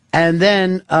 And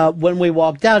then when we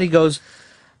walked out, he goes,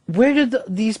 where did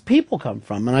these people come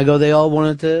from? And I go, they all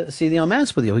wanted to see the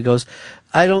unmasked with you. He goes,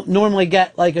 I don't normally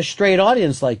get like a straight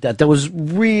audience like that. That was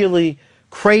really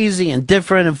crazy and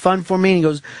different and fun for me. And he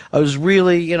goes, I was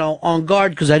really, on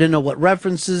guard because I didn't know what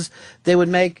references they would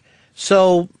make.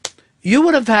 So you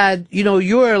would have had,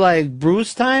 your like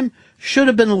Bruce time should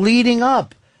have been leading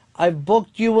up. I've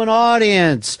booked you an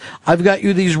audience. I've got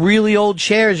you these really old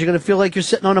chairs. You're going to feel like you're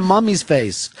sitting on a mummy's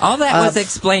face. All that was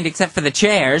explained except for the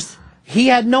chairs. He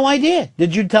had no idea.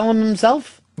 Did you tell him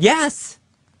himself? Yes.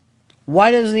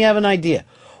 Why doesn't he have an idea?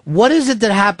 What is it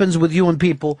that happens with you and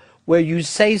people where you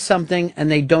say something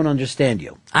and they don't understand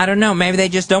you? I don't know. Maybe they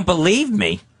just don't believe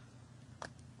me.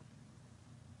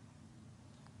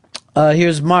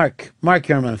 Here's Mark. Mark,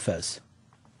 you're on Fez.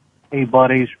 Hey,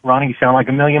 buddies. Ronnie, you sound like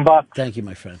 $1,000,000. Thank you,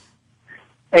 my friend.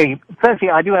 Hey,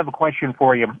 Fezzy, I do have a question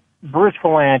for you. Bruce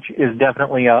Vilanch is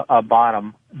definitely a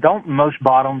bottom. Don't most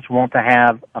bottoms want to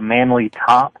have a manly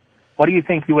top? What do you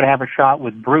think you would have a shot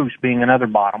with Bruce being another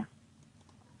bottom?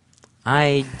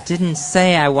 I didn't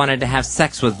say I wanted to have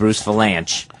sex with Bruce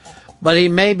Vilanch. But he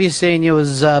may be seeing you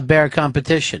as bear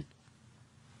competition.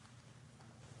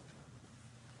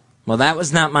 Well, that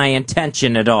was not my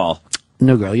intention at all.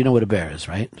 No, girl, you know what a bear is,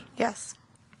 right? Yes.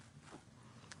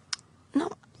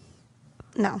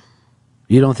 No.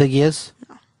 You don't think he is?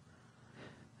 No.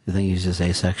 You think he's just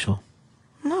asexual?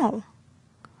 No.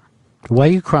 Why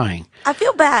are you crying? I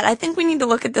feel bad. I think we need to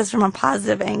look at this from a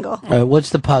positive angle. All right, what's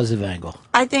the positive angle?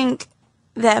 I think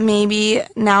that maybe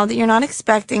now that you're not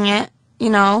expecting it,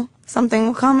 something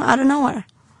will come out of nowhere.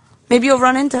 Maybe you'll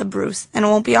run into Bruce and it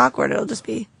won't be awkward. It'll just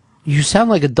be... You sound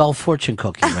like a dull fortune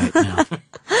cookie right now.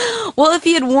 Well, if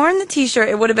he had worn the T-shirt,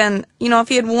 it would have been, if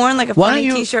he had worn like a funny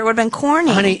T-shirt, it would have been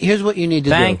corny. Honey, here's what you need to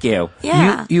do. Thank you.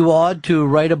 Yeah. You ought to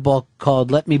write a book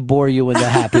called Let Me Bore You into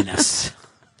Happiness.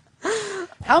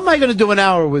 How am I going to do an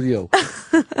hour with you?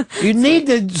 You need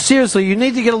to, seriously, you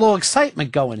need to get a little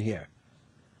excitement going here.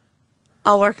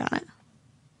 I'll work on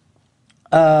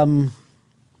it.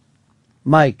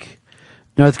 Mike,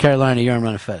 North Carolina, you're on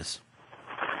Run of Fez.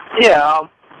 Yeah,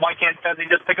 why can't Fezzy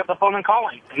just pick up the phone and call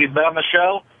him? He's been on the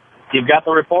show. You've got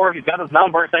the report. You've got his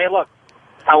number. Say, hey, look,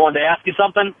 I wanted to ask you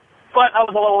something, but I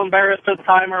was a little embarrassed at the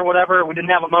time or whatever. We didn't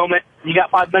have a moment. You got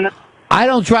 5 minutes? I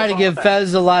don't try to give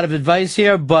Fez a lot of advice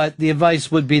here, but the advice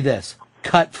would be this.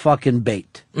 Cut fucking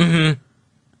bait. Mm-hmm.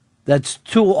 That's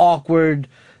too awkward.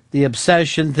 The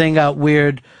obsession thing got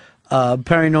weird.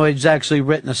 Paranoid's actually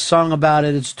written a song about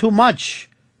it. It's too much.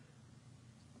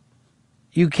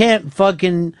 You can't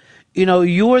fucking...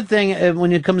 your thing,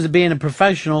 when it comes to being a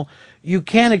professional, you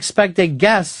can't expect a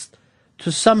guest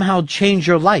to somehow change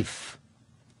your life.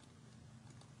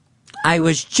 I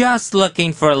was just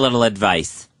looking for a little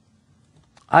advice.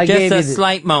 Just a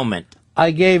slight moment. I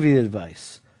gave you the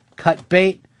advice. Cut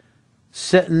bait,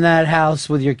 sit in that house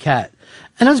with your cat.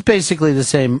 And that's basically the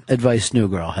same advice New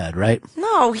Girl had, right?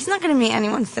 No, he's not going to meet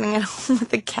anyone sitting at home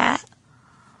with a cat.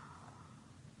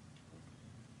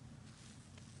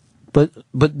 But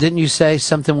didn't you say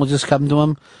something will just come to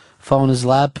him, fall in his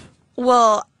lap?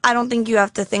 Well, I don't think you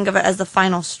have to think of it as the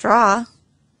final straw.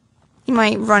 You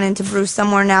might run into Bruce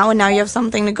somewhere now, and now you have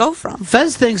something to go from.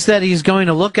 Fez thinks that he's going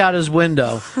to look out his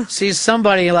window, see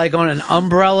somebody like on an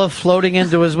umbrella floating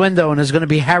into his window, and it's going to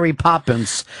be Harry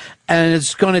Poppins, and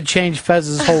it's going to change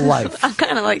Fez's whole life. I'm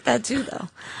kind of like that too, though.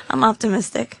 I'm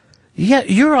optimistic. Yeah,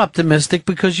 you're optimistic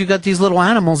because you got these little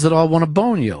animals that all want to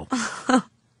bone you.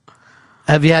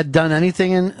 Have you done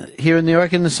anything here in New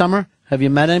York in the summer? Have you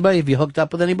met anybody? Have you hooked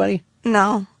up with anybody?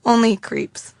 No, only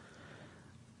creeps.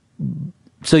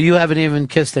 So you haven't even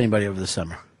kissed anybody over the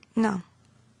summer? No.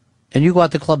 And you go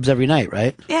out to clubs every night,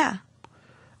 right? Yeah.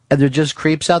 And they're just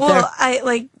creeps out there? Well, I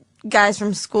like guys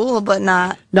from school, but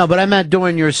not. No, but I meant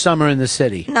during your summer in the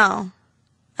city. No.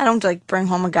 I don't like bring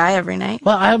home a guy every night.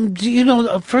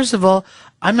 Well, first of all,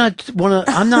 I'm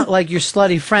not like your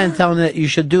slutty friend telling you that you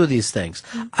should do these things.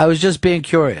 I was just being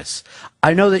curious.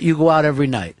 I know that you go out every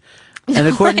night. And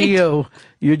according to you,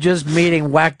 you're just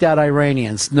meeting whacked out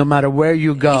Iranians no matter where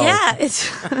you go. Yeah,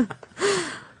 it's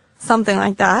something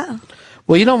like that.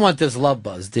 Well, you don't want this love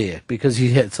buzz, do you? Because he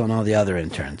hits on all the other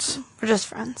interns. We're just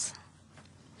friends.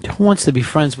 Who wants to be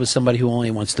friends with somebody who only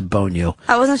wants to bone you?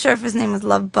 I wasn't sure if his name was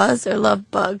Love Buzz or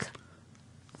Love Bug.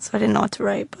 So I didn't know what to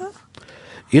write, but...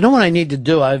 You know what I need to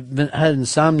do? I've had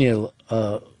insomnia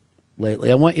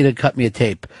lately. I want you to cut me a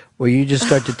tape where you just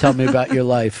start to tell me about your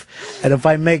life. And if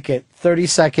I make it 30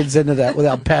 seconds into that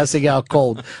without passing out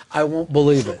cold, I won't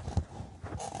believe it.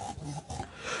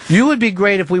 You would be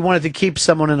great if we wanted to keep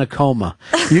someone in a coma.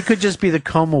 You could just be the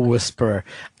coma whisperer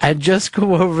and just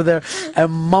go over there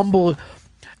and mumble.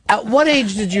 At what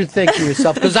age did you think to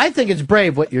yourself? Because I think it's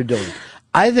brave what you're doing.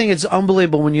 I think it's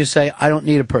unbelievable when you say, I don't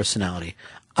need a personality.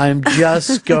 I'm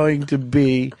just going to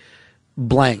be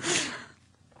blank.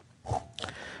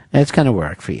 And it's going to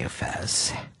work for you,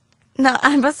 Fez. No,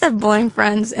 I must have boring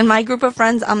friends. In my group of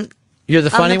friends, You're the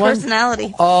funny one?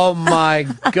 personality. Oh, my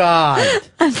God.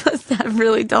 I must have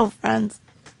really dull friends.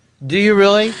 Do you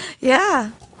really?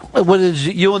 Yeah. What is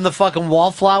you and the fucking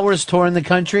wallflowers touring the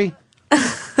country?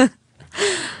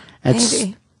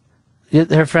 Maybe.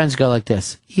 Her friends go like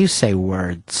this. You say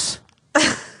words.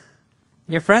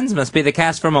 Your friends must be the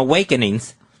cast from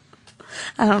Awakenings.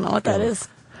 I don't know what that is.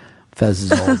 Fez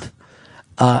is old.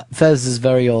 Fez is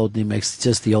very old, and he makes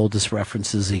just the oldest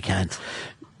references he can.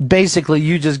 Basically,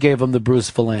 you just gave him the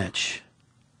Bruce Vilanch.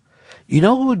 You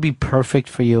know who would be perfect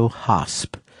for you?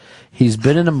 Hosp. He's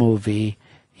been in a movie.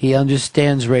 He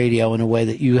understands radio in a way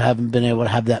that you haven't been able to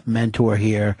have that mentor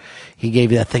here. He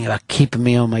gave you that thing about keeping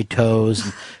me on my toes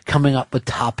and coming up with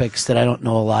topics that I don't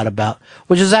know a lot about,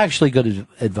 which is actually good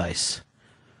advice.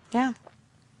 Yeah.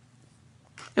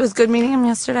 It was good meeting him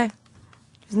yesterday.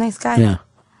 He was a nice guy. Yeah.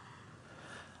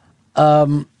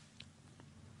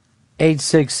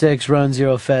 866 run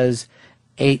 0 Fez.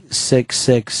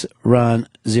 866 run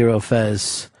 0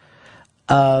 Fez.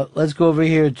 Let's go over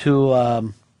here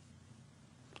to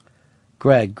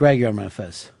Greg. Greg, you're on my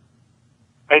Fez.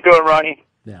 How you doing, Ronnie?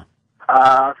 Yeah.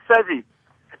 Fezzy,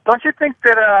 don't you think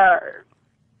that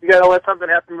you got to let something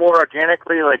happen more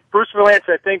organically? Like Bruce Vilanch,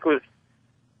 I think, was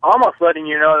almost letting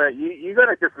you know that you got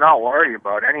to just not worry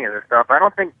about any of this stuff. I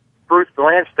don't think Bruce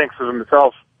Vilanch thinks of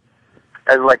himself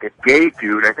as like a gay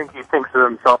dude. I think he thinks of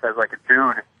himself as like a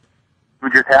dude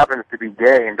who just happens to be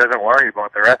gay and doesn't worry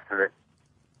about the rest of it.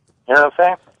 You know what I'm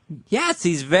saying? Yes,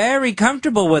 he's very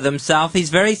comfortable with himself. He's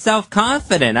very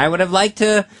self-confident. I would have liked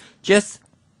to just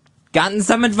gotten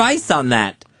some advice on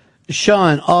that.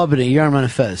 Sean, Albany, you're on my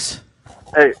Fez.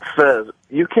 Hey, Fez,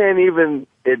 you can't even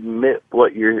admit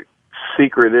what your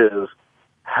secret is.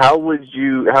 How were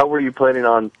you planning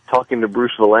on talking to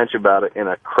Bruce Vilanch about it in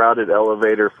a crowded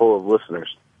elevator full of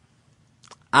listeners?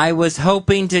 I was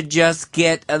hoping to just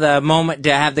get the moment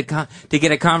to have to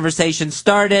get a conversation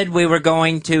started. We were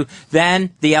going to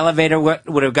then the elevator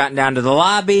would have gotten down to the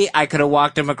lobby. I could have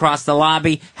walked him across the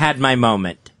lobby, had my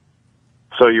moment.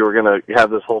 So you were going to have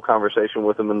this whole conversation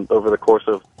with him over the course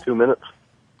of 2 minutes?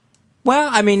 Well,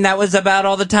 I mean, that was about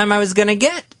all the time I was going to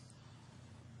get.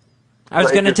 I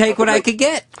was going to take what I could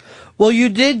get. Well, you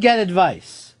did get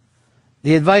advice.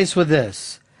 The advice was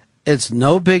this. It's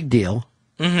no big deal.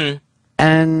 Mm-hmm.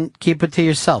 And keep it to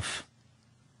yourself.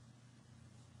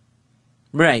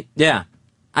 Right, yeah.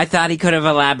 I thought he could have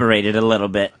elaborated a little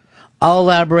bit. I'll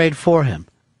elaborate for him.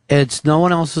 It's no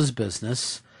one else's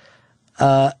business.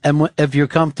 And if you're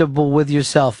comfortable with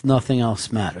yourself, nothing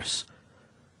else matters.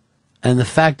 And the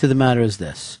fact of the matter is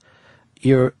this.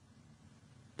 You're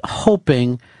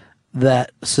hoping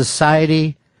that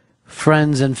society,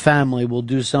 friends, and family will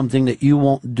do something that you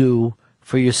won't do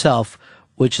for yourself,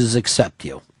 which is accept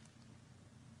you.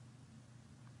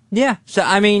 Yeah. So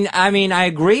I mean, I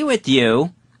agree with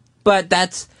you,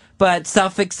 but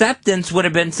self-acceptance would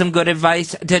have been some good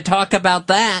advice to talk about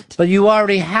that. But you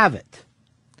already have it.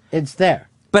 It's there.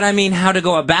 But I mean, how to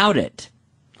go about it.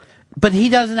 But he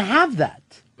doesn't have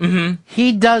that. Mm-hmm.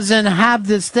 He doesn't have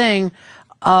this thing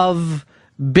of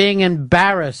being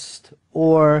embarrassed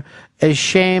or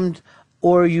ashamed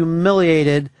or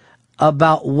humiliated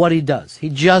about what he does. He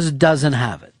just doesn't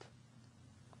have it.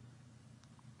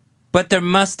 But there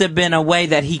must have been a way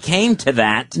that he came to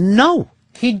that. No,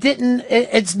 he didn't.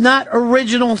 It's not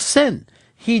original sin.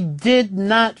 He did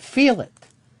not feel it.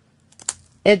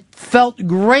 It felt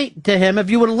great to him. If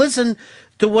you would have listened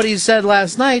to what he said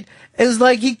last night, it's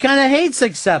like he kind of hates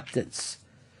acceptance.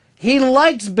 He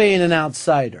likes being an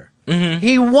outsider.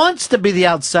 He wants to be the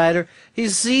outsider. He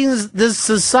sees this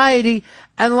society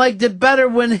and liked it better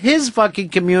when his fucking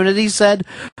community said,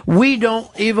 we don't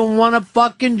even want to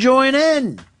fucking join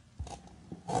in.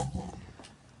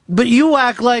 But you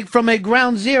act like from a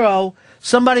ground zero,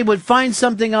 somebody would find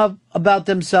something up about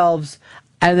themselves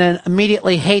and then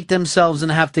immediately hate themselves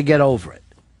and have to get over it.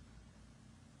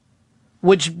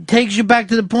 Which takes you back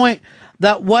to the point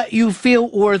that what you feel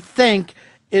or think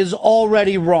is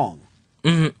already wrong.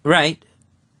 Right.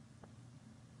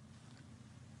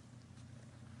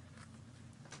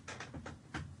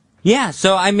 Yeah,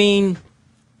 so I mean,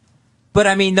 but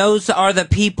I mean, those are the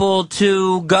people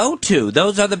to go to.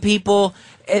 Those are the people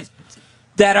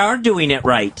that are doing it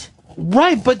right.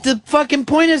 Right, but the fucking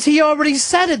point is he already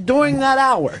said it during that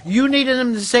hour. You needed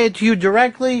him to say it to you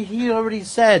directly. He already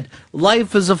said,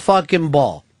 life is a fucking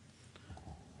ball.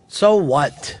 So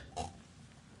what?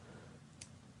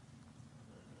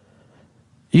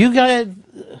 You gotta...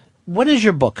 When is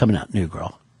your book coming out, New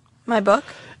Girl? My book?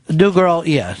 New Girl,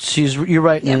 yeah. You're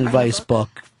writing an advice book.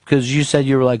 Because you said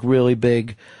you were, like, really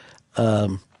big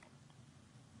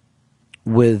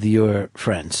with your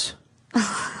friends.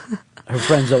 Her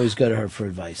friends always go to her for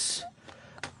advice.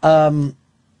 Oh,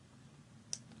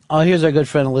 here's our good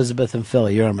friend Elizabeth in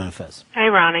Philly. You're on my Fez. Hey,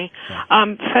 Ronnie.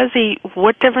 Fezzy,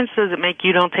 what difference does it make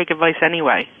you don't take advice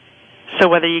anyway? So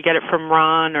whether you get it from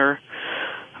Ron or,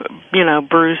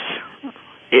 Bruce,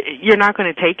 you're not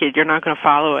going to take it. You're not going to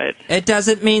follow it. It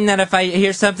doesn't mean that if I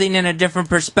hear something in a different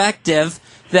perspective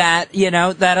that,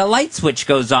 that a light switch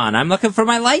goes on. I'm looking for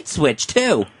my light switch,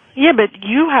 too. Yeah, but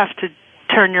you have to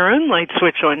turn your own light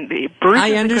switch on. Bruce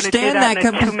I understand that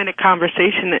in a 2-minute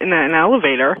conversation in an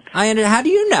elevator. How do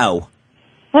you know?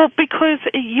 Well, because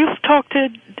you've talked to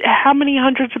how many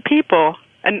hundreds of people,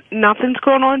 and nothing's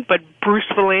going on, but Bruce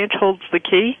Vilanch holds the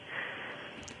key.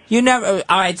 You never...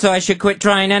 All right, so I should quit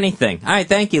trying anything. All right,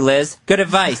 thank you, Liz. Good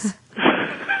advice.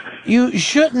 You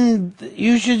shouldn't...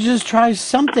 You should just try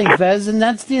something, Fez, and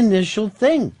that's the initial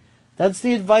thing. That's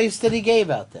the advice that he gave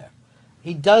out there.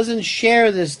 He doesn't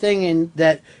share this thing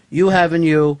that you have in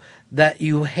you that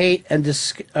you hate and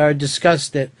are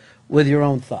disgusted with your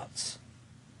own thoughts.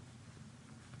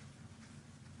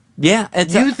 Yeah,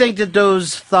 you think that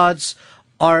those thoughts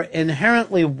are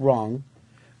inherently wrong.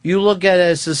 You look at it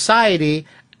as society,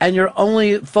 and you're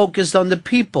only focused on the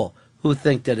people who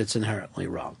think that it's inherently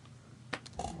wrong.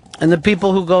 And the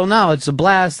people who go, no, it's a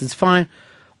blast, it's fine.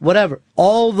 Whatever.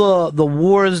 All the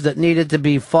wars that needed to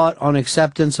be fought on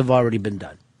acceptance have already been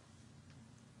done.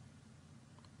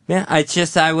 Yeah,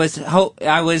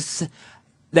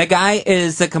 the guy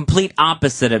is the complete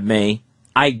opposite of me.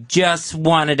 I just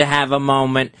wanted to have a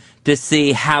moment to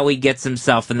see how he gets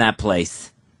himself in that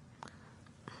place.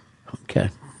 Okay.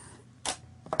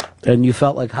 And you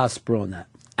felt like Hosp in that?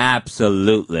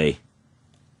 Absolutely.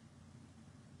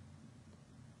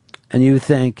 And you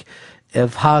think...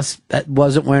 if Hosp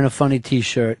wasn't wearing a funny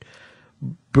T-shirt,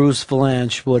 Bruce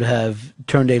Vilanch would have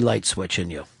turned a light switch in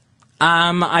you.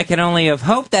 I can only have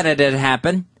hoped that it had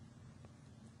happened.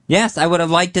 Yes, I would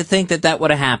have liked to think that would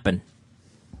have happened.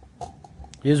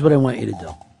 Here's what I want you to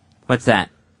do. What's that?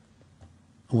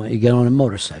 I want you to get on a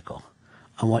motorcycle.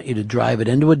 I want you to drive it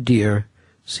into a deer,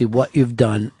 see what you've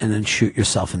done, and then shoot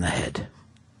yourself in the head.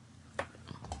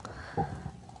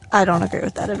 I don't agree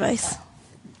with that advice.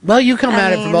 Well, you come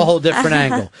at it from a whole different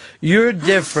angle. You're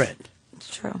different.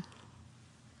 It's true.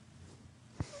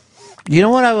 You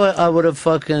know what I would have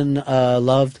fucking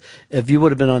loved? If you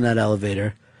would have been on that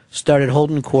elevator, started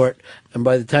holding court, and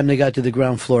by the time they got to the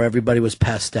ground floor, everybody was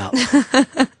passed out.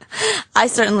 I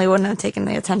certainly wouldn't have taken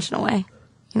the attention away,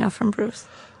 from Bruce.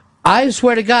 I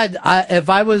swear to God, if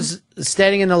I was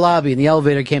standing in the lobby and the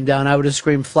elevator came down, I would have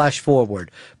screamed flash forward,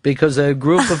 because a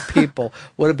group of people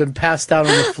would have been passed out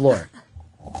on the floor.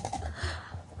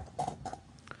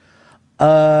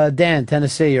 Dan,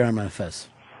 Tennessee, you're on my Fez.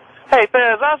 Hey,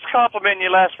 Fez, I was complimenting you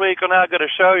last week on how good a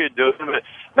show you're doing, but,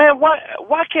 man,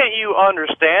 why can't you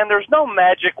understand? There's no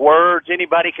magic words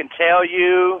anybody can tell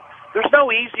you. There's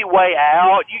no easy way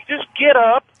out. You just get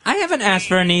up. I haven't asked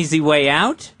for an easy way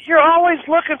out. You're always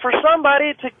looking for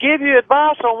somebody to give you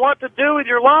advice on what to do with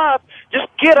your life. Just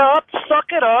get up, suck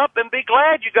it up, and be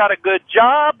glad you got a good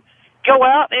job. Go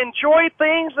out, enjoy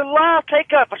things in life.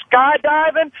 Take up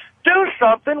skydiving. Do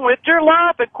something with your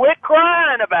life and quit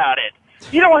crying about it.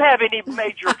 You don't have any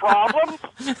major problems.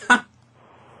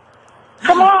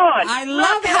 Come on! I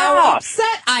love how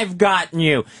upset I've gotten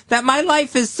you. That my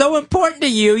life is so important to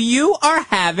you, you are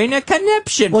having a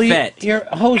conniption fit. You're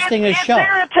hosting a show. It's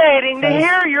irritating to Fez.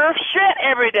 hear your shit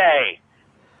every day.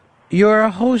 You're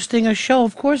hosting a show.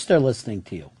 Of course they're listening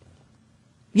to you.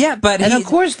 Yeah, but of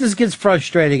course this gets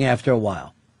frustrating after a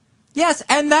while. Yes,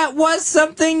 and that was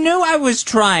something new I was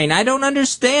trying. I don't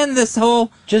understand this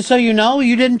whole... Just so you know,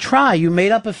 you didn't try. You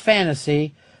made up a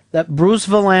fantasy that Bruce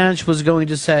Vilanch was going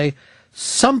to say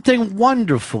something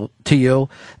wonderful to you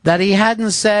that he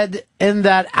hadn't said in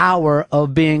that hour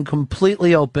of being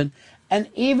completely open. And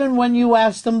even when you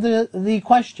asked him the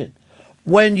question,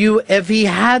 if he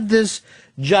had this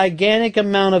gigantic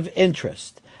amount of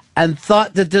interest and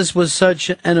thought that this was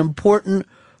such an important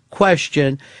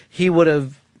question, he would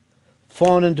have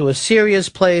fallen into a serious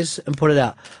place and put it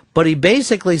out. But he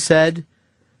basically said,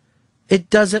 it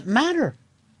doesn't matter.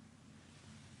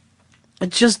 It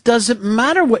just doesn't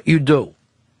matter what you do.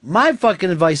 My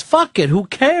fucking advice, fuck it, who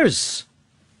cares?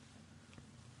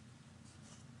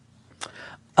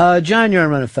 John, you're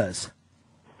on Run of Fez.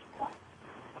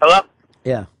 Hello?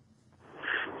 Yeah.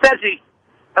 Fezzy,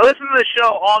 I listen to the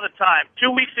show all the time. 2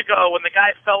 weeks ago, when the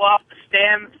guy fell off the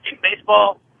stands in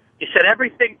baseball, he said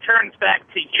everything turns back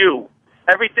to you.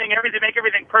 Everything, make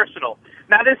everything personal.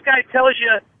 Now this guy tells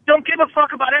you, don't give a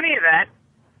fuck about any of that.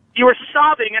 You were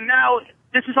sobbing, and now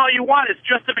this is all you want is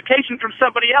justification from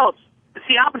somebody else. It's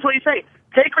the opposite of what you say.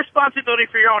 Take responsibility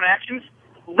for your own actions.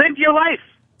 Live your life.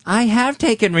 I have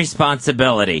taken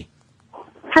responsibility.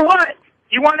 For what?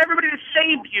 You want everybody to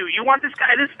save you. You want this guy.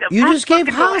 You just gave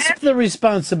Hosp the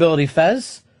responsibility,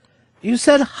 Fez. You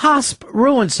said Hosp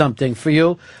ruined something for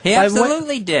you. He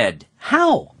absolutely did.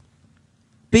 How?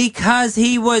 Because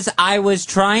I was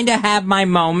trying to have my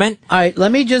moment. All right,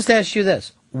 let me just ask you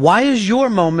this. Why is your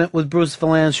moment with Bruce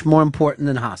Vilanch more important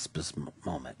than Hosp's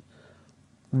moment?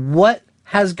 What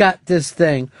has got this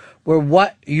thing where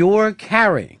what you're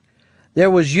carrying?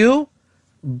 There was you,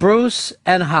 Bruce,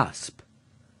 and Hosp.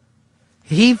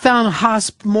 He found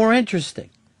Hosp more interesting.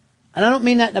 And I don't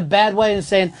mean that in a bad way in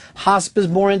saying Hosp is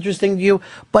more interesting to you,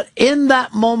 but in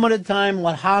that moment of time,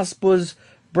 what Hosp was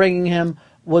bringing him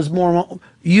was more...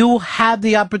 You had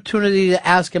the opportunity to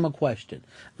ask him a question.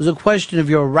 It was a question of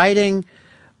your writing.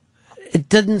 It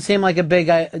didn't seem like a big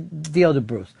deal to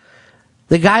Bruce.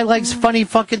 The guy likes funny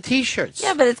fucking T-shirts.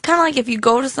 Yeah, but it's kind of like if you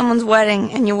go to someone's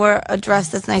wedding and you wear a dress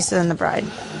that's nicer than the bride.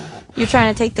 You're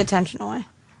trying to take the attention away.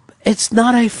 It's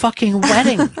not a fucking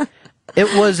wedding.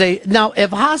 It was a... Now, if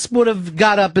Hosp would have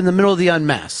got up in the middle of the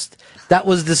Unmasked, that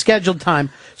was the scheduled time,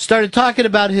 started talking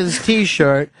about his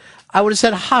T-shirt, I would have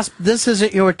said, Hosp, this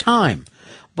isn't your time.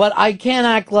 But I can't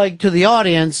act like to the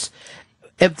audience,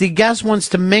 if the guest wants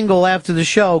to mingle after the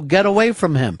show, get away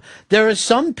from him. There are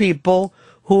some people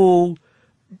who,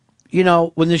 you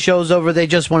know, when the show's over, they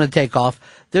just want to take off.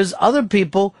 There's other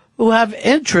people who have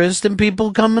interest in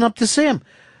people coming up to see him.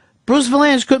 Bruce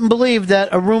Vilanch couldn't believe that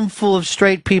a room full of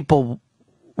straight people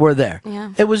were there.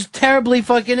 Yeah. It was terribly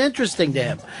fucking interesting to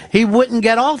him. He wouldn't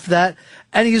get off that,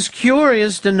 and he's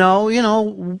curious to know, you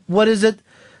know, what is it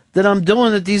that I'm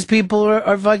doing that these people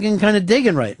are fucking kind of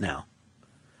digging right now.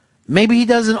 Maybe he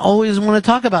doesn't always want to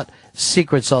talk about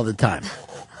secrets all the time.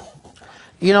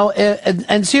 You know,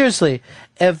 and seriously,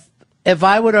 if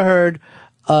I would have heard,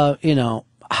 you know,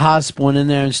 Hosp went in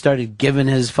there and started giving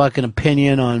his fucking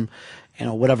opinion on, you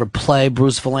know, whatever play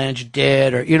Bruce Vilanch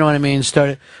did, or, you know what I mean,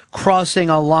 started crossing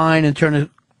a line in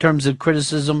terms of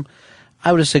criticism,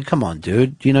 I would have said, come on,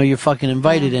 dude, you know, you're fucking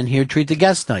invited in here, treat the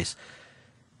guests nice.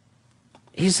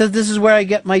 He said, this is where I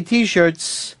get my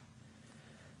T-shirts.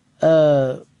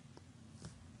 The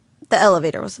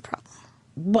elevator was the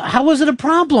problem. How was it a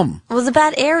problem? It was a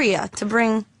bad area to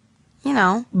bring, you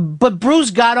know. But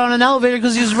Bruce got on an elevator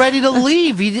because he was ready to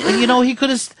leave. You know, he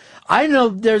could have... I know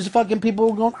there's fucking people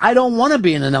who are going, I don't want to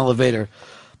be in an elevator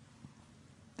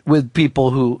with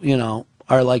people who, you know,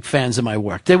 are like fans of my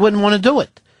work. They wouldn't want to do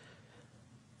it.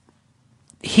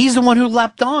 He's the one who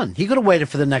leapt on. He could have waited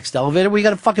for the next elevator. We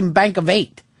got a fucking bank of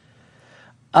 8.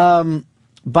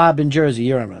 Bob in Jersey,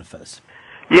 you're on Run Fez.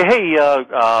 Yeah, hey,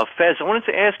 Fez, I wanted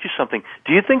to ask you something.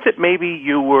 Do you think that maybe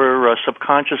you were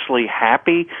subconsciously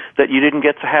happy that you didn't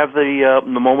get to have the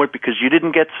moment because you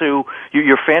didn't get to,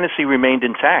 your fantasy remained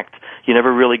intact? You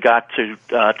never really got to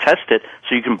test it,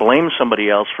 so you can blame somebody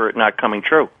else for it not coming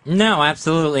true. No,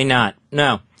 absolutely not.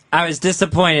 No. I was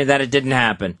disappointed that it didn't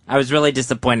happen. I was really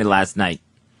disappointed last night.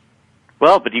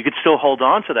 Well, but you could still hold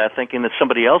on to that, thinking that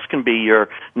somebody else can be your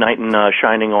knight in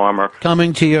shining armor.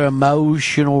 Coming to your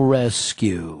emotional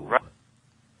rescue. Right.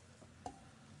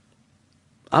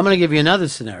 I'm going to give you another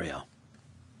scenario.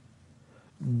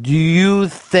 Do you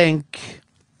think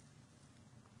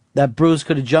that Bruce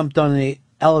could have jumped on the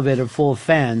elevator full of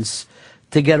fans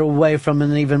to get away from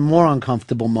an even more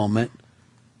uncomfortable moment.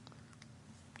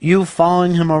 You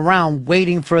following him around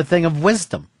waiting for a thing of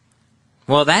wisdom.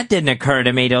 Well, that didn't occur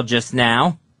to me till just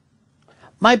now.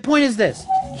 My point is this.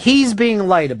 He's being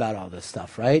light about all this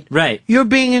stuff, right? Right. You're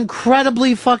being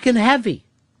incredibly fucking heavy.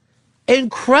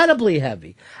 Incredibly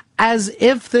heavy. As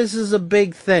if this is a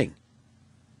big thing.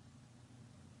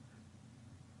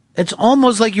 It's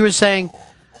almost like you were saying,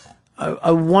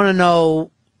 I want to know,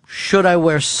 should I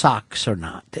wear socks or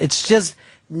not? It's just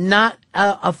not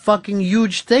a fucking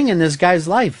huge thing in this guy's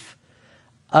life.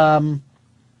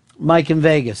 Mike in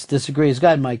Vegas disagrees. Go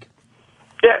ahead, Mike.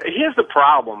 Yeah, here's the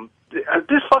problem.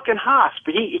 This fucking Hosp,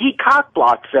 he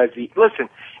cock-blocked Fezzi. Listen,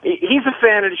 he's a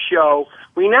fan of the show.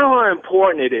 We know how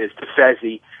important it is to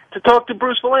Fezzi to talk to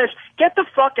Bruce Vilanch. Get the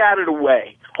fuck out of the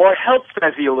way, or help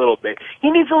Fezzi a little bit.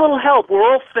 He needs a little help. We're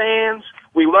all fans.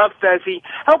 We love Fezzi.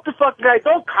 Help the fucking guy.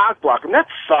 Don't cock-block him. That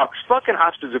sucks. Fucking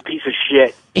Hosp is a piece of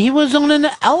shit. He was on an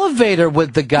elevator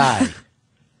with the guy.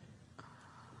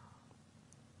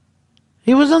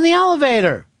 He was on the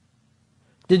elevator.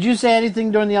 Did you say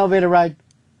anything during the elevator ride?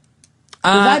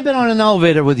 Because I've been on an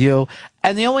elevator with you,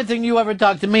 and the only thing you ever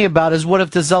talk to me about is what if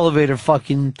this elevator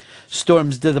fucking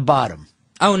storms to the bottom.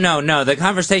 Oh, no. The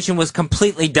conversation was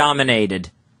completely dominated.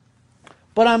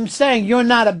 But I'm saying you're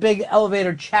not a big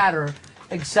elevator chatter,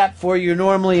 except for you're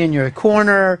normally in your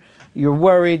corner, you're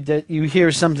worried that you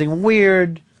hear something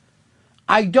weird.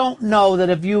 I don't know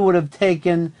that if you would have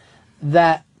taken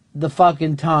the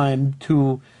fucking time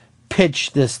to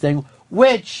pitch this thing,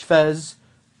 which, Fez,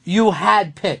 you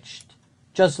had pitched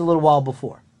just a little while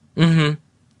before. Mm-hmm.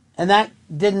 And that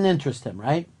didn't interest him,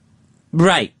 right?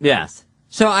 Right, yes.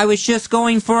 So I was just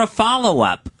going for a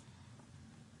follow-up.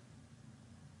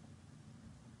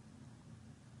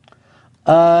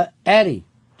 Eddie,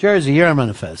 Jersey, you're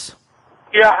on Fez.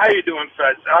 Yeah, how you doing,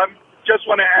 Fez? Just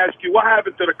want to ask you, what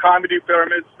happened to the comedy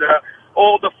pyramids?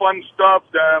 All the fun stuff,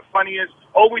 the funniest.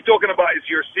 All we talking about is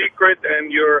your secret and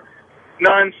your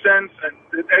nonsense,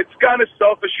 and it's kind of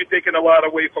selfish. You're taking a lot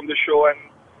away from the show,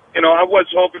 and I was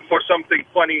hoping for something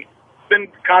funny. It's been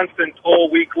constant all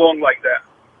week long like that.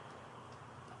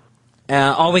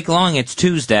 All week long, it's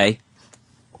Tuesday,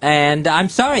 and I'm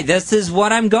sorry. This is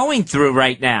what I'm going through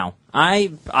right now.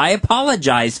 I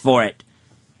apologize for it.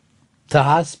 To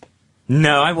Hosp?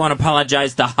 No, I won't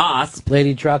apologize to Hosp.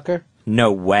 Lady Trucker?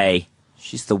 No way.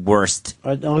 She's the worst.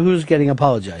 Who's getting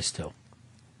apologized to?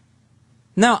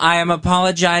 No, I am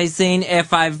apologizing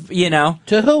if I've,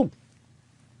 To who?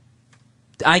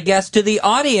 I guess to the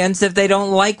audience if they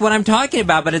don't like what I'm talking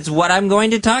about, but it's what I'm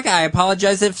going to talk. I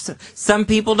apologize if some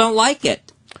people don't like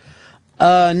it.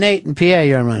 Nate and PA,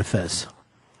 you're on Fez.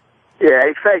 Yeah,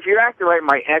 hey, Fez, you're acting like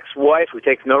my ex-wife who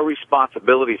takes no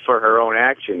responsibility for her own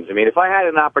actions. I mean, if I had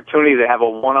an opportunity to have a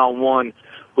one-on-one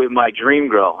with my dream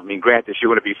girl, I mean, granted, she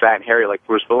wouldn't be fat and hairy like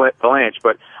Bruce Vilanch,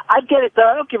 but I'd get it done.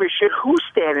 I don't give a shit who's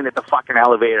standing at the fucking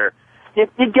elevator. You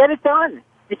get it done.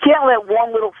 You can't let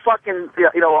one little fucking,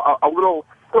 a little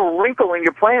wrinkle in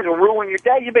your plans will ruin your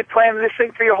day. You've been planning this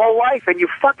thing for your whole life, and you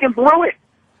fucking blew it.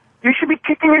 You should be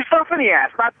kicking yourself in the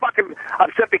ass, not fucking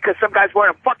upset because some guy's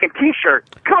wearing a fucking T-shirt.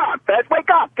 Come on, Fez, wake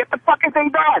up. Get the fucking thing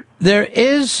done. There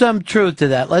is some truth to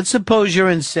that. Let's suppose you're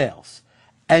in sales,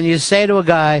 and you say to a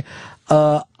guy,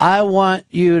 I want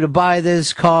you to buy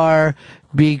this car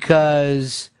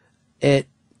because it's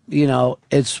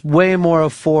way more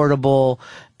affordable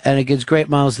and it gets great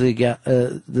miles to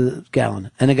the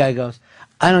gallon. And the guy goes,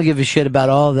 I don't give a shit about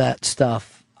all that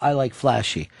stuff. I like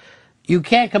flashy. You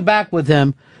can't come back with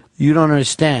him. You don't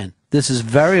understand. This is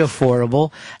very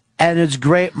affordable and it's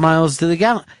great miles to the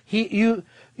gallon. You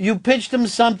pitched him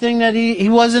something that he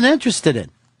wasn't interested in.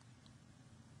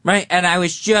 Right, and I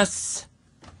was just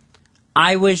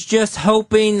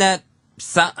hoping that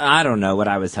I don't know what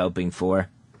I was hoping for.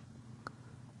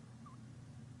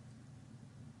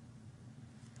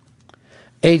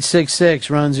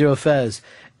 Run Zero Fez.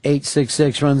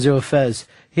 866 Run Zero Fez.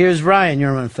 Here's Ryan.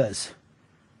 You're on Fez.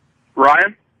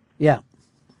 Ryan? Yeah.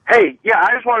 Hey, yeah,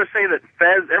 I just want to say that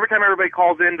Fez, every time everybody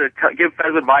calls in to give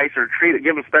Fez advice or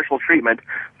give him special treatment,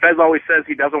 Fez always says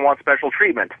he doesn't want special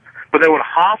treatment. But then when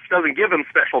Hosp doesn't give him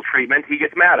special treatment, he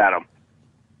gets mad at him.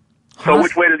 So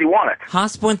which way does he want it?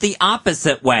 Hosp went the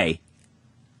opposite way.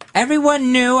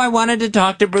 Everyone knew I wanted to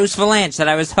talk to Bruce Vilanch, that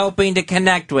I was hoping to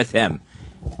connect with him.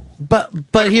 But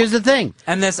here's the thing.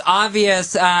 And this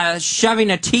obvious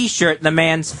shoving a T-shirt in the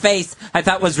man's face I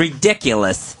thought was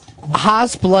ridiculous.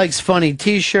 Hosp likes funny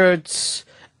T-shirts,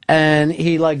 and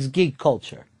he likes geek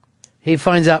culture. He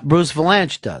finds out Bruce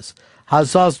Vilanch does.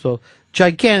 Hosp also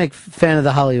gigantic fan of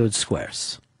the Hollywood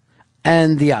Squares.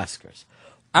 and the Oscars.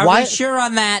 Are we sure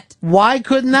on that? Why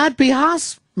couldn't that be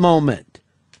Hosp moment?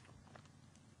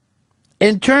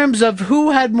 In terms of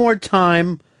who had more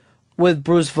time with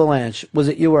Bruce Vilanch, was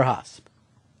it you or Hosp?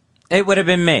 It would have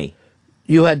been me.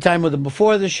 You had time with him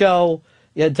before the show.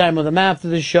 You had time with him after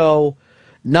the show.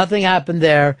 Nothing happened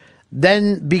there.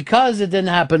 Then, because it didn't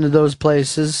happen in those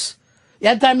places, you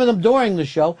had time with him during the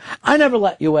show. I never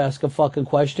let you ask a fucking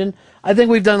question. I think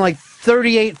we've done like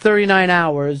 38, 39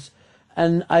 hours.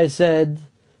 And I said,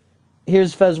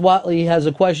 here's Fez Whatley. He has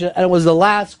a question. And it was the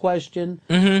last question.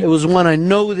 Mm-hmm. It was one I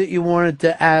know that you wanted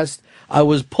to ask. I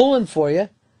was pulling for you.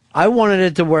 I wanted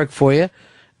it to work for you.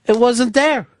 It wasn't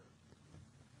there.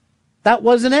 That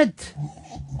wasn't it.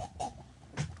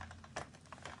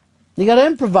 You got to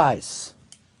improvise.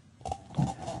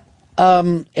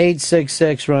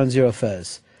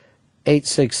 866-RON-0-FEZ.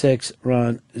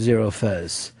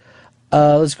 866-RON-0-FEZ.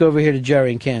 Let's go over here to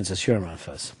Jerry in Kansas. You're on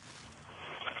Fez.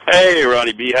 Hey,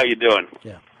 Ronnie B. How you doing?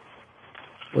 Yeah.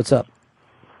 What's up?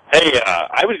 Hey,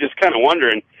 I was just kind of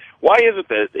wondering, why is it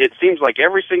that it seems like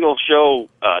every single show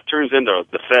turns into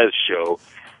the Fez show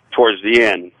towards the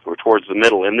end, or towards the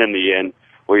middle and then the end,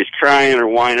 where he's crying or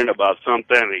whining about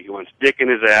something, and he wants dick in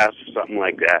his ass or something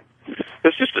like that.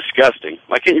 It's just disgusting.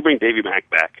 Why can't you bring Davey Mack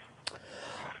back?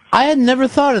 I had never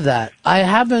thought of that. I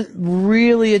haven't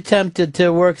really attempted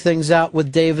to work things out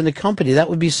with Dave and the company. That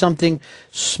would be something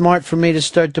smart for me to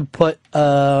start to put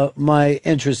my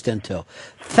interest into.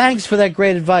 Thanks for that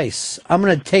great advice. I'm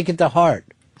going to take it to heart.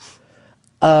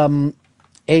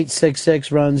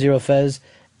 866-RON-0-FEZ.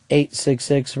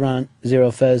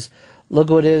 866-RON-0-FEZ. Look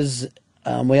who it is.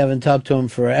 We haven't talked to him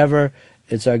forever.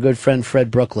 It's our good friend Fred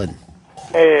Brooklyn.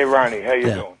 Hey, Ronnie, how you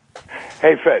doing?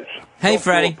 Hey, Fez. Hey,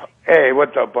 Freddie. Hey,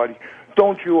 what's up, buddy?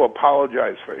 Don't you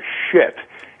apologize for shit.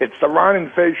 It's the Ron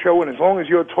and Fez show, and as long as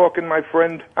you're talking, my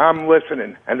friend, I'm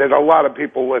listening. And there's a lot of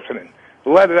people listening.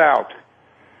 Let it out.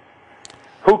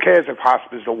 Who cares if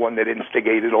Hosp is the one that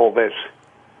instigated all this?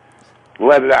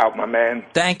 Let it out, my man.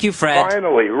 Thank you, Fred.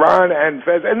 Finally, Ron and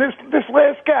Fez. And this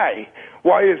last guy,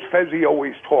 why is Fezzy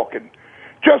always talking?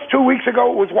 Just 2 weeks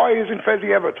ago, it was why isn't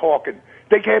Fezzy ever talking?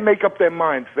 They can't make up their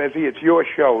minds, Fezzy. It's your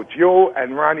show. It's you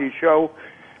and Ronnie's show.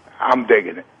 I'm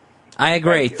digging it. I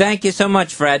agree. Thank you so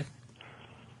much, Fred.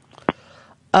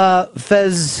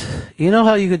 Fez, you know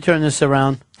how you could turn this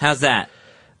around? How's that?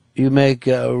 You make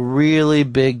a really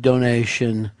big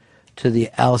donation to the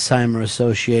Alzheimer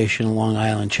Association Long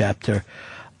Island chapter.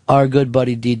 Our good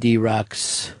buddy D.D.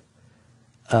 Rocks,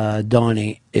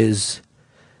 Donnie,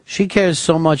 she cares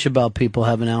so much about people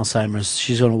having Alzheimer's,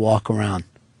 she's going to walk around.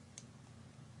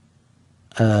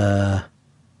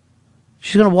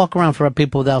 She's going to walk around for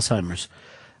people with Alzheimer's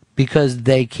because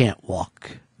they can't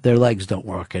walk. Their legs don't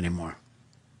work anymore.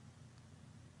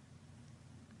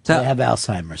 They have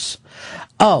Alzheimer's.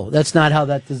 Oh, that's not how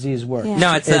that disease works. Yeah.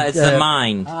 No, it's the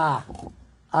mind.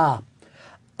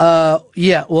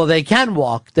 Yeah, well, they can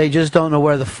walk. They just don't know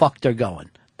where the fuck they're going.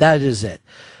 That is it.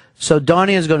 So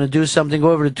Donnie is going to do something.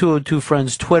 Go over to 202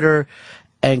 Friends Twitter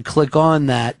and click on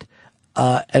that,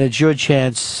 and it's your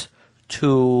chance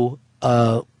to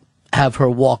have her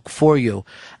walk for you.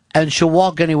 And she'll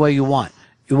walk any way you want.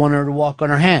 You want her to walk on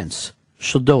her hands,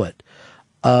 she'll do it.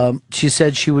 She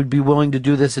said she would be willing to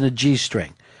do this in a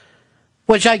G-string,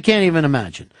 which I can't even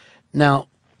imagine. Now,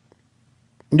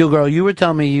 new girl, you were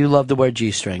telling me you love to wear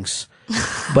G-strings,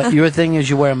 but your thing is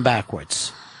you wear them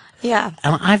backwards. Yeah.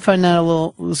 And I find that a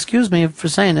little, excuse me for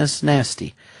saying this,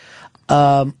 nasty.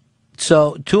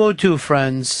 So 202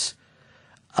 Friends,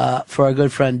 for our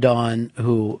good friend Dawn,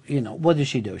 who, what does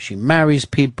she do? She marries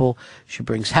people. She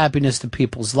brings happiness to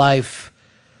people's life.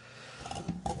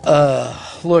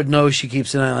 Lord knows she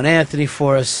keeps an eye on Anthony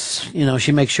for us.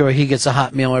 She makes sure he gets a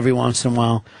hot meal every once in a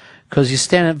while. Because you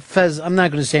stand at Fez, I'm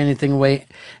not going to say anything away.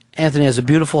 Anthony has a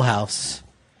beautiful house,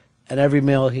 and every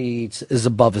meal he eats is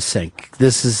above a sink.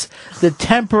 This is the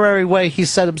temporary way he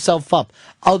set himself up.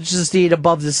 I'll just eat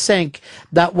above the sink.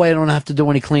 That way I don't have to do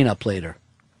any cleanup later.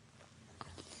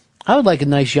 I would like a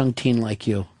nice young teen like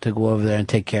you to go over there and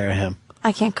take care of him.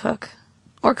 I can't cook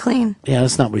or clean. Yeah,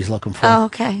 that's not what he's looking for. Oh,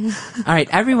 okay. All right,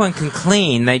 everyone can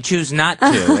clean. They choose not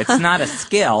to. It's not a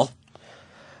skill.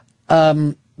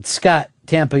 Scott,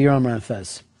 Tampa, you're on Ron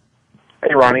Fez.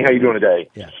 Hey, Ronnie, how you doing today?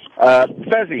 Yeah.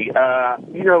 Fezzy,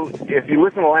 if you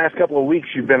listen to the last couple of weeks,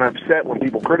 you've been upset when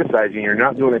people criticize you. You're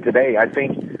not doing it today. I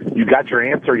think you got your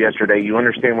answer yesterday. You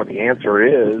understand what the answer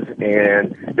is,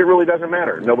 and it really doesn't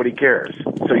matter. Nobody cares.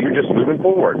 So you're just moving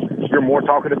forward. You're more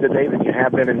talkative today than you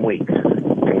have been in weeks.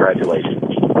 Congratulations.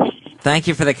 Thank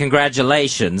you for the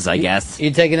congratulations, I guess. You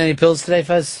taking any pills today,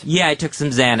 Fez? Yeah, I took some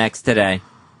Xanax today.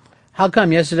 How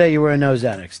come yesterday you were a nose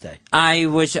Annex day?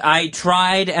 I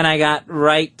tried, and I got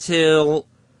right till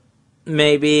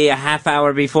maybe a half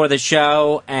hour before the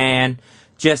show, and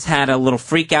just had a little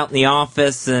freak out in the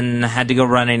office and had to go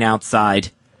running outside.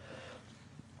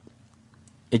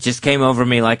 It just came over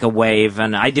me like a wave,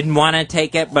 and I didn't want to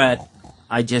take it, but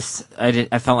I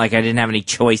felt like I didn't have any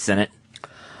choice in it.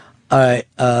 All right,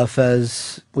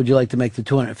 Fez, would you like to make the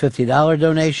 $250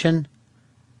 donation,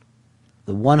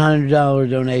 the $100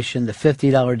 donation, the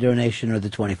 $50 donation, or the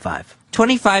 $25?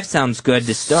 25 sounds good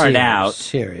to start out.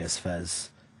 Serious, Fez.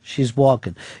 She's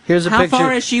walking. Here's a How picture.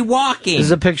 far is she walking? This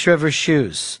is a picture of her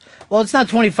shoes. Well, it's not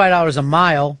 $25 a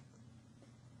mile.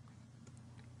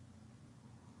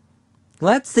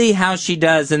 Let's see how she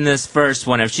does in this first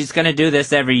one, if she's going to do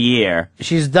this every year.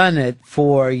 She's done it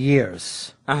for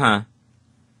years. Uh-huh.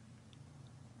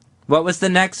 What was the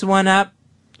next one up?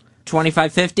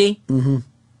 25.50? Mm-hmm.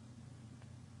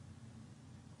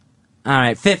 All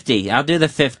right, 50. I'll do the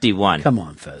 51. Come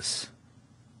on, Fez.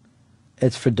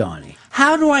 It's for Donnie.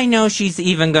 How do I know she's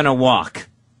even going to walk?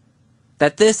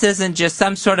 That this isn't just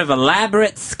some sort of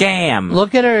elaborate scam.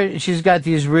 Look at her. She's got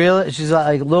these she's got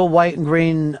like little white and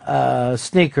green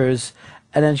sneakers,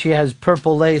 and then she has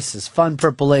purple laces, fun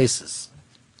purple laces.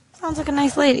 Sounds like a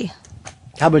nice lady.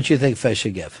 How much you think Fez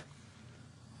should give?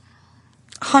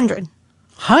 $100.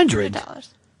 $100?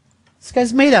 This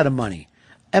guy's made out of money.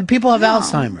 And people have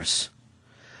Alzheimer's.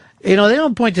 You know, they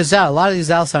don't point this out. A lot of these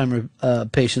Alzheimer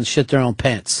patients shit their own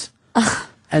pants.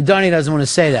 And Donnie doesn't want to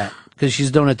say that because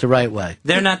she's doing it the right way.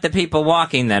 They're not the people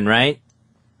walking then, right?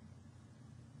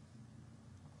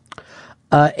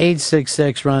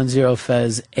 866 Ron Zero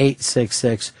Fez.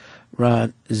 866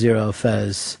 Ron Zero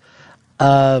Fez.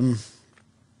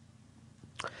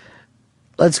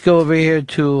 Let's go over here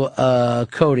to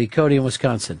Cody. Cody in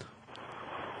Wisconsin.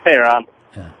 Hey, Ron.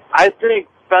 I think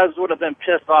Fez would have been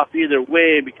pissed off either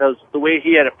way because the way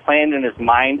he had it planned in his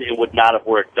mind, it would not have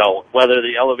worked out. Whether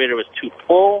the elevator was too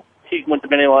full, he wouldn't have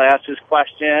been able to ask his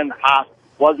question. Hosp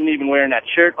wasn't even wearing that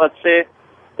shirt, let's say.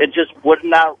 It just would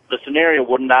not, the scenario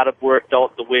would not have worked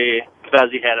out the way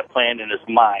Fezzy had it planned in his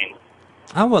mind.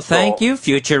 Oh, well, thank you,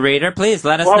 future reader. Please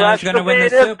let us Well, know that's who's going to the way win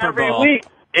the it is Super every Bowl. week.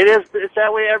 It's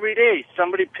that way every day.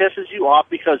 Somebody pisses you off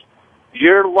because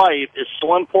your life is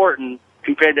so important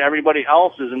compared to everybody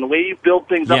else's, and the way you build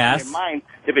things up in your mind,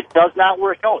 if it does not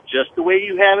work out just the way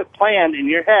you have it planned in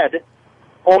your head,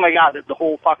 oh my God, the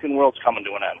whole fucking world's coming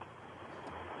to an end.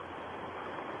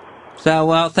 So,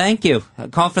 well, thank you. A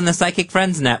call from the Psychic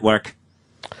Friends Network.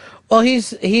 Well,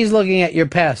 he's looking at your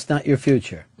past, not your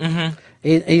future. Mm-hmm.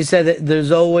 He said that there's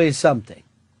always something,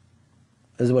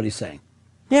 is what he's saying.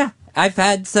 Yeah, I've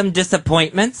had some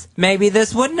disappointments. Maybe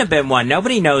this wouldn't have been one.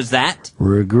 Nobody knows that.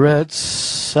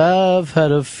 Regrets, I've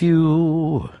had a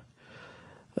few.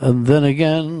 And then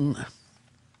again...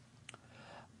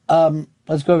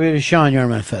 let's go over here to Sean. You're on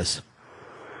my Fez.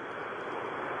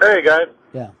 Hey, guys.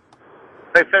 Yeah.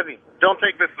 Hey, Fezzy, don't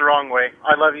take this the wrong way.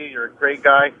 I love you. You're a great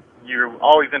guy. You're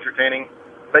always entertaining.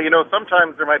 But, you know,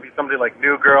 sometimes there might be somebody like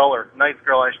New Girl, or Nice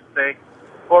Girl, I should say,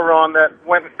 or Ron, that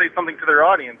went and say something to their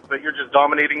audience, but you're just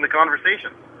dominating the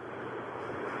conversation.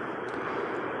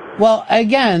 Well,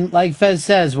 again, like Fez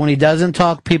says, when he doesn't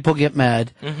talk, people get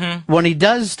mad. Mm-hmm. When he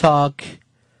does talk,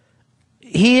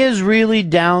 he is really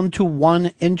down to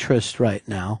one interest right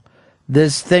now,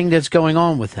 this thing that's going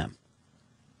on with him.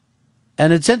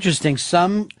 And it's interesting.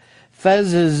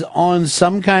 Fez is on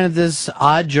some kind of this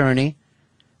odd journey.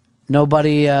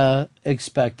 Nobody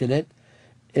expected it.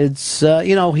 It's,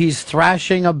 he's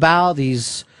thrashing about.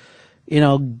 He's,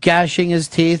 gashing his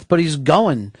teeth, but he's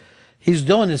going. He's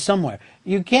doing this somewhere.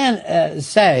 You can't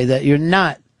say that you're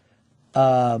not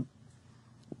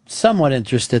somewhat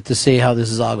interested to see how this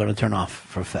is all going to turn off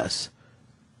for Fez.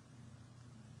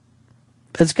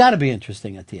 It's got to be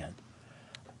interesting at the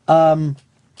end.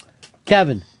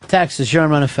 Kevin, Texas, you're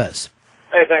on Fez.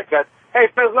 Hey, thanks, guys. Hey,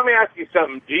 Fez, let me ask you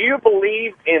something. Do you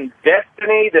believe in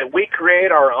destiny, that we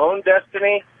create our own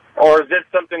destiny, or is it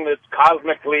something that's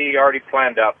cosmically already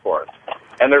planned out for us?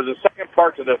 And there's a second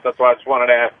part to this, that's why I just wanted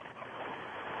to ask.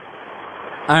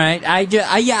 All right,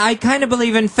 I kind of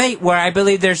believe in fate, where I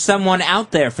believe there's someone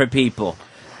out there for people.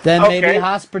 Then Okay. maybe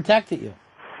Hosp protected you.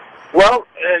 Well,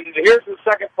 and here's the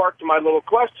second part to my little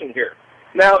question here.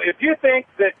 Now, if you think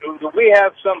that we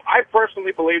have I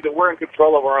personally believe that we're in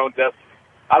control of our own destiny.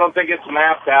 I don't think it's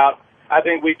mapped out. I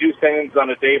think we do things on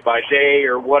a day-by-day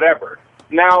or whatever.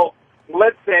 Now,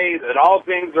 let's say that all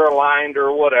things are aligned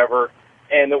or whatever,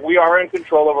 and that we are in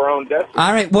control of our own destiny.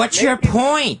 All right, what's your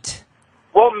point?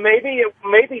 Well, maybe,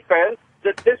 Fez,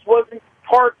 that this wasn't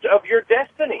part of your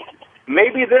destiny.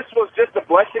 Maybe this was just a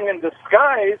blessing in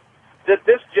disguise that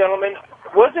this gentleman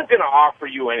wasn't going to offer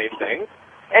you anything,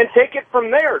 and take it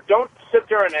from there. Don't sit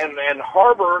there and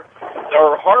harbor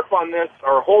or harp on this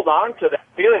or hold on to that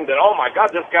feeling that, oh my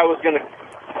God, this guy was going to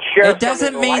share. It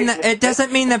doesn't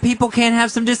mean that people can't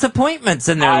have some disappointments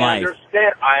in their life.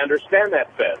 I understand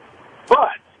that, Fez. But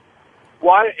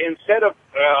why, instead of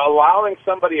allowing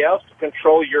somebody else to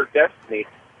control your destiny,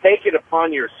 take it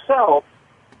upon yourself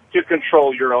to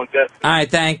control your own destiny. All right,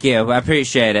 thank you. I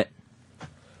appreciate it.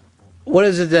 What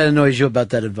is it that annoys you about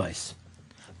that advice?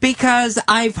 Because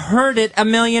I've heard it a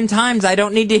million times. I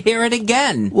don't need to hear it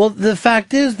again. Well, the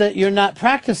fact is that you're not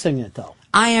practicing it, though.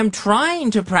 I am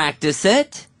trying to practice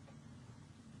it.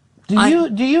 Do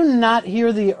you not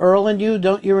hear the Earl in you?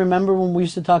 Don't you remember when we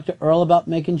used to talk to Earl about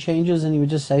making changes and he would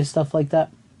just say stuff like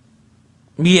that?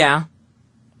 Yeah.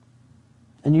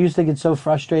 And you used to get so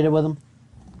frustrated with him?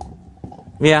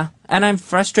 Yeah, and I'm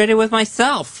frustrated with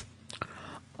myself.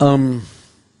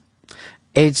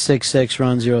 866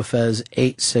 Ron Zero Fez,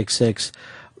 866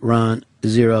 Ron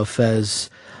Zero Fez.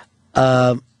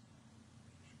 What's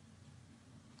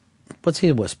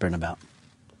he whispering about?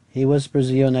 He whispers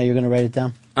to you, now you're going to write it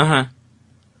down? Uh-huh.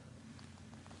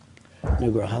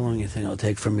 New girl, how long do you think it'll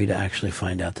take for me to actually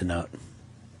find out the note?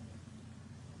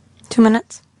 2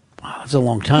 minutes. Wow, that's a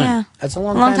long time. Yeah. That's a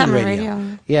long time in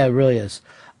radio. Yeah, it really is.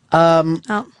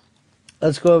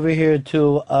 Let's go over here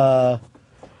to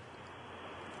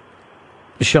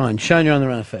Sean. Sean, you're on the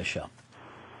Ron and Fez show.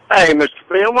 Hey, Mr.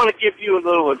 B, I want to give you a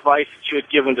little advice that you had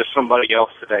given to somebody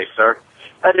else today, sir.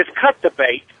 That is, cut the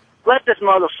bait. Let this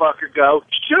motherfucker go.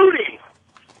 Shoot him.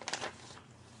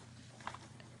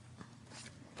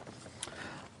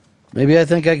 Maybe I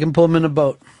think I can pull him in a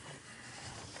boat.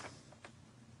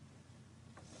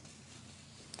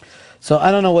 So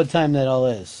I don't know what time that all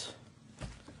is.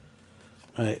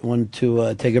 All right, want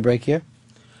to take a break here?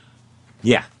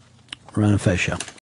 Yeah. Ron and Fez show.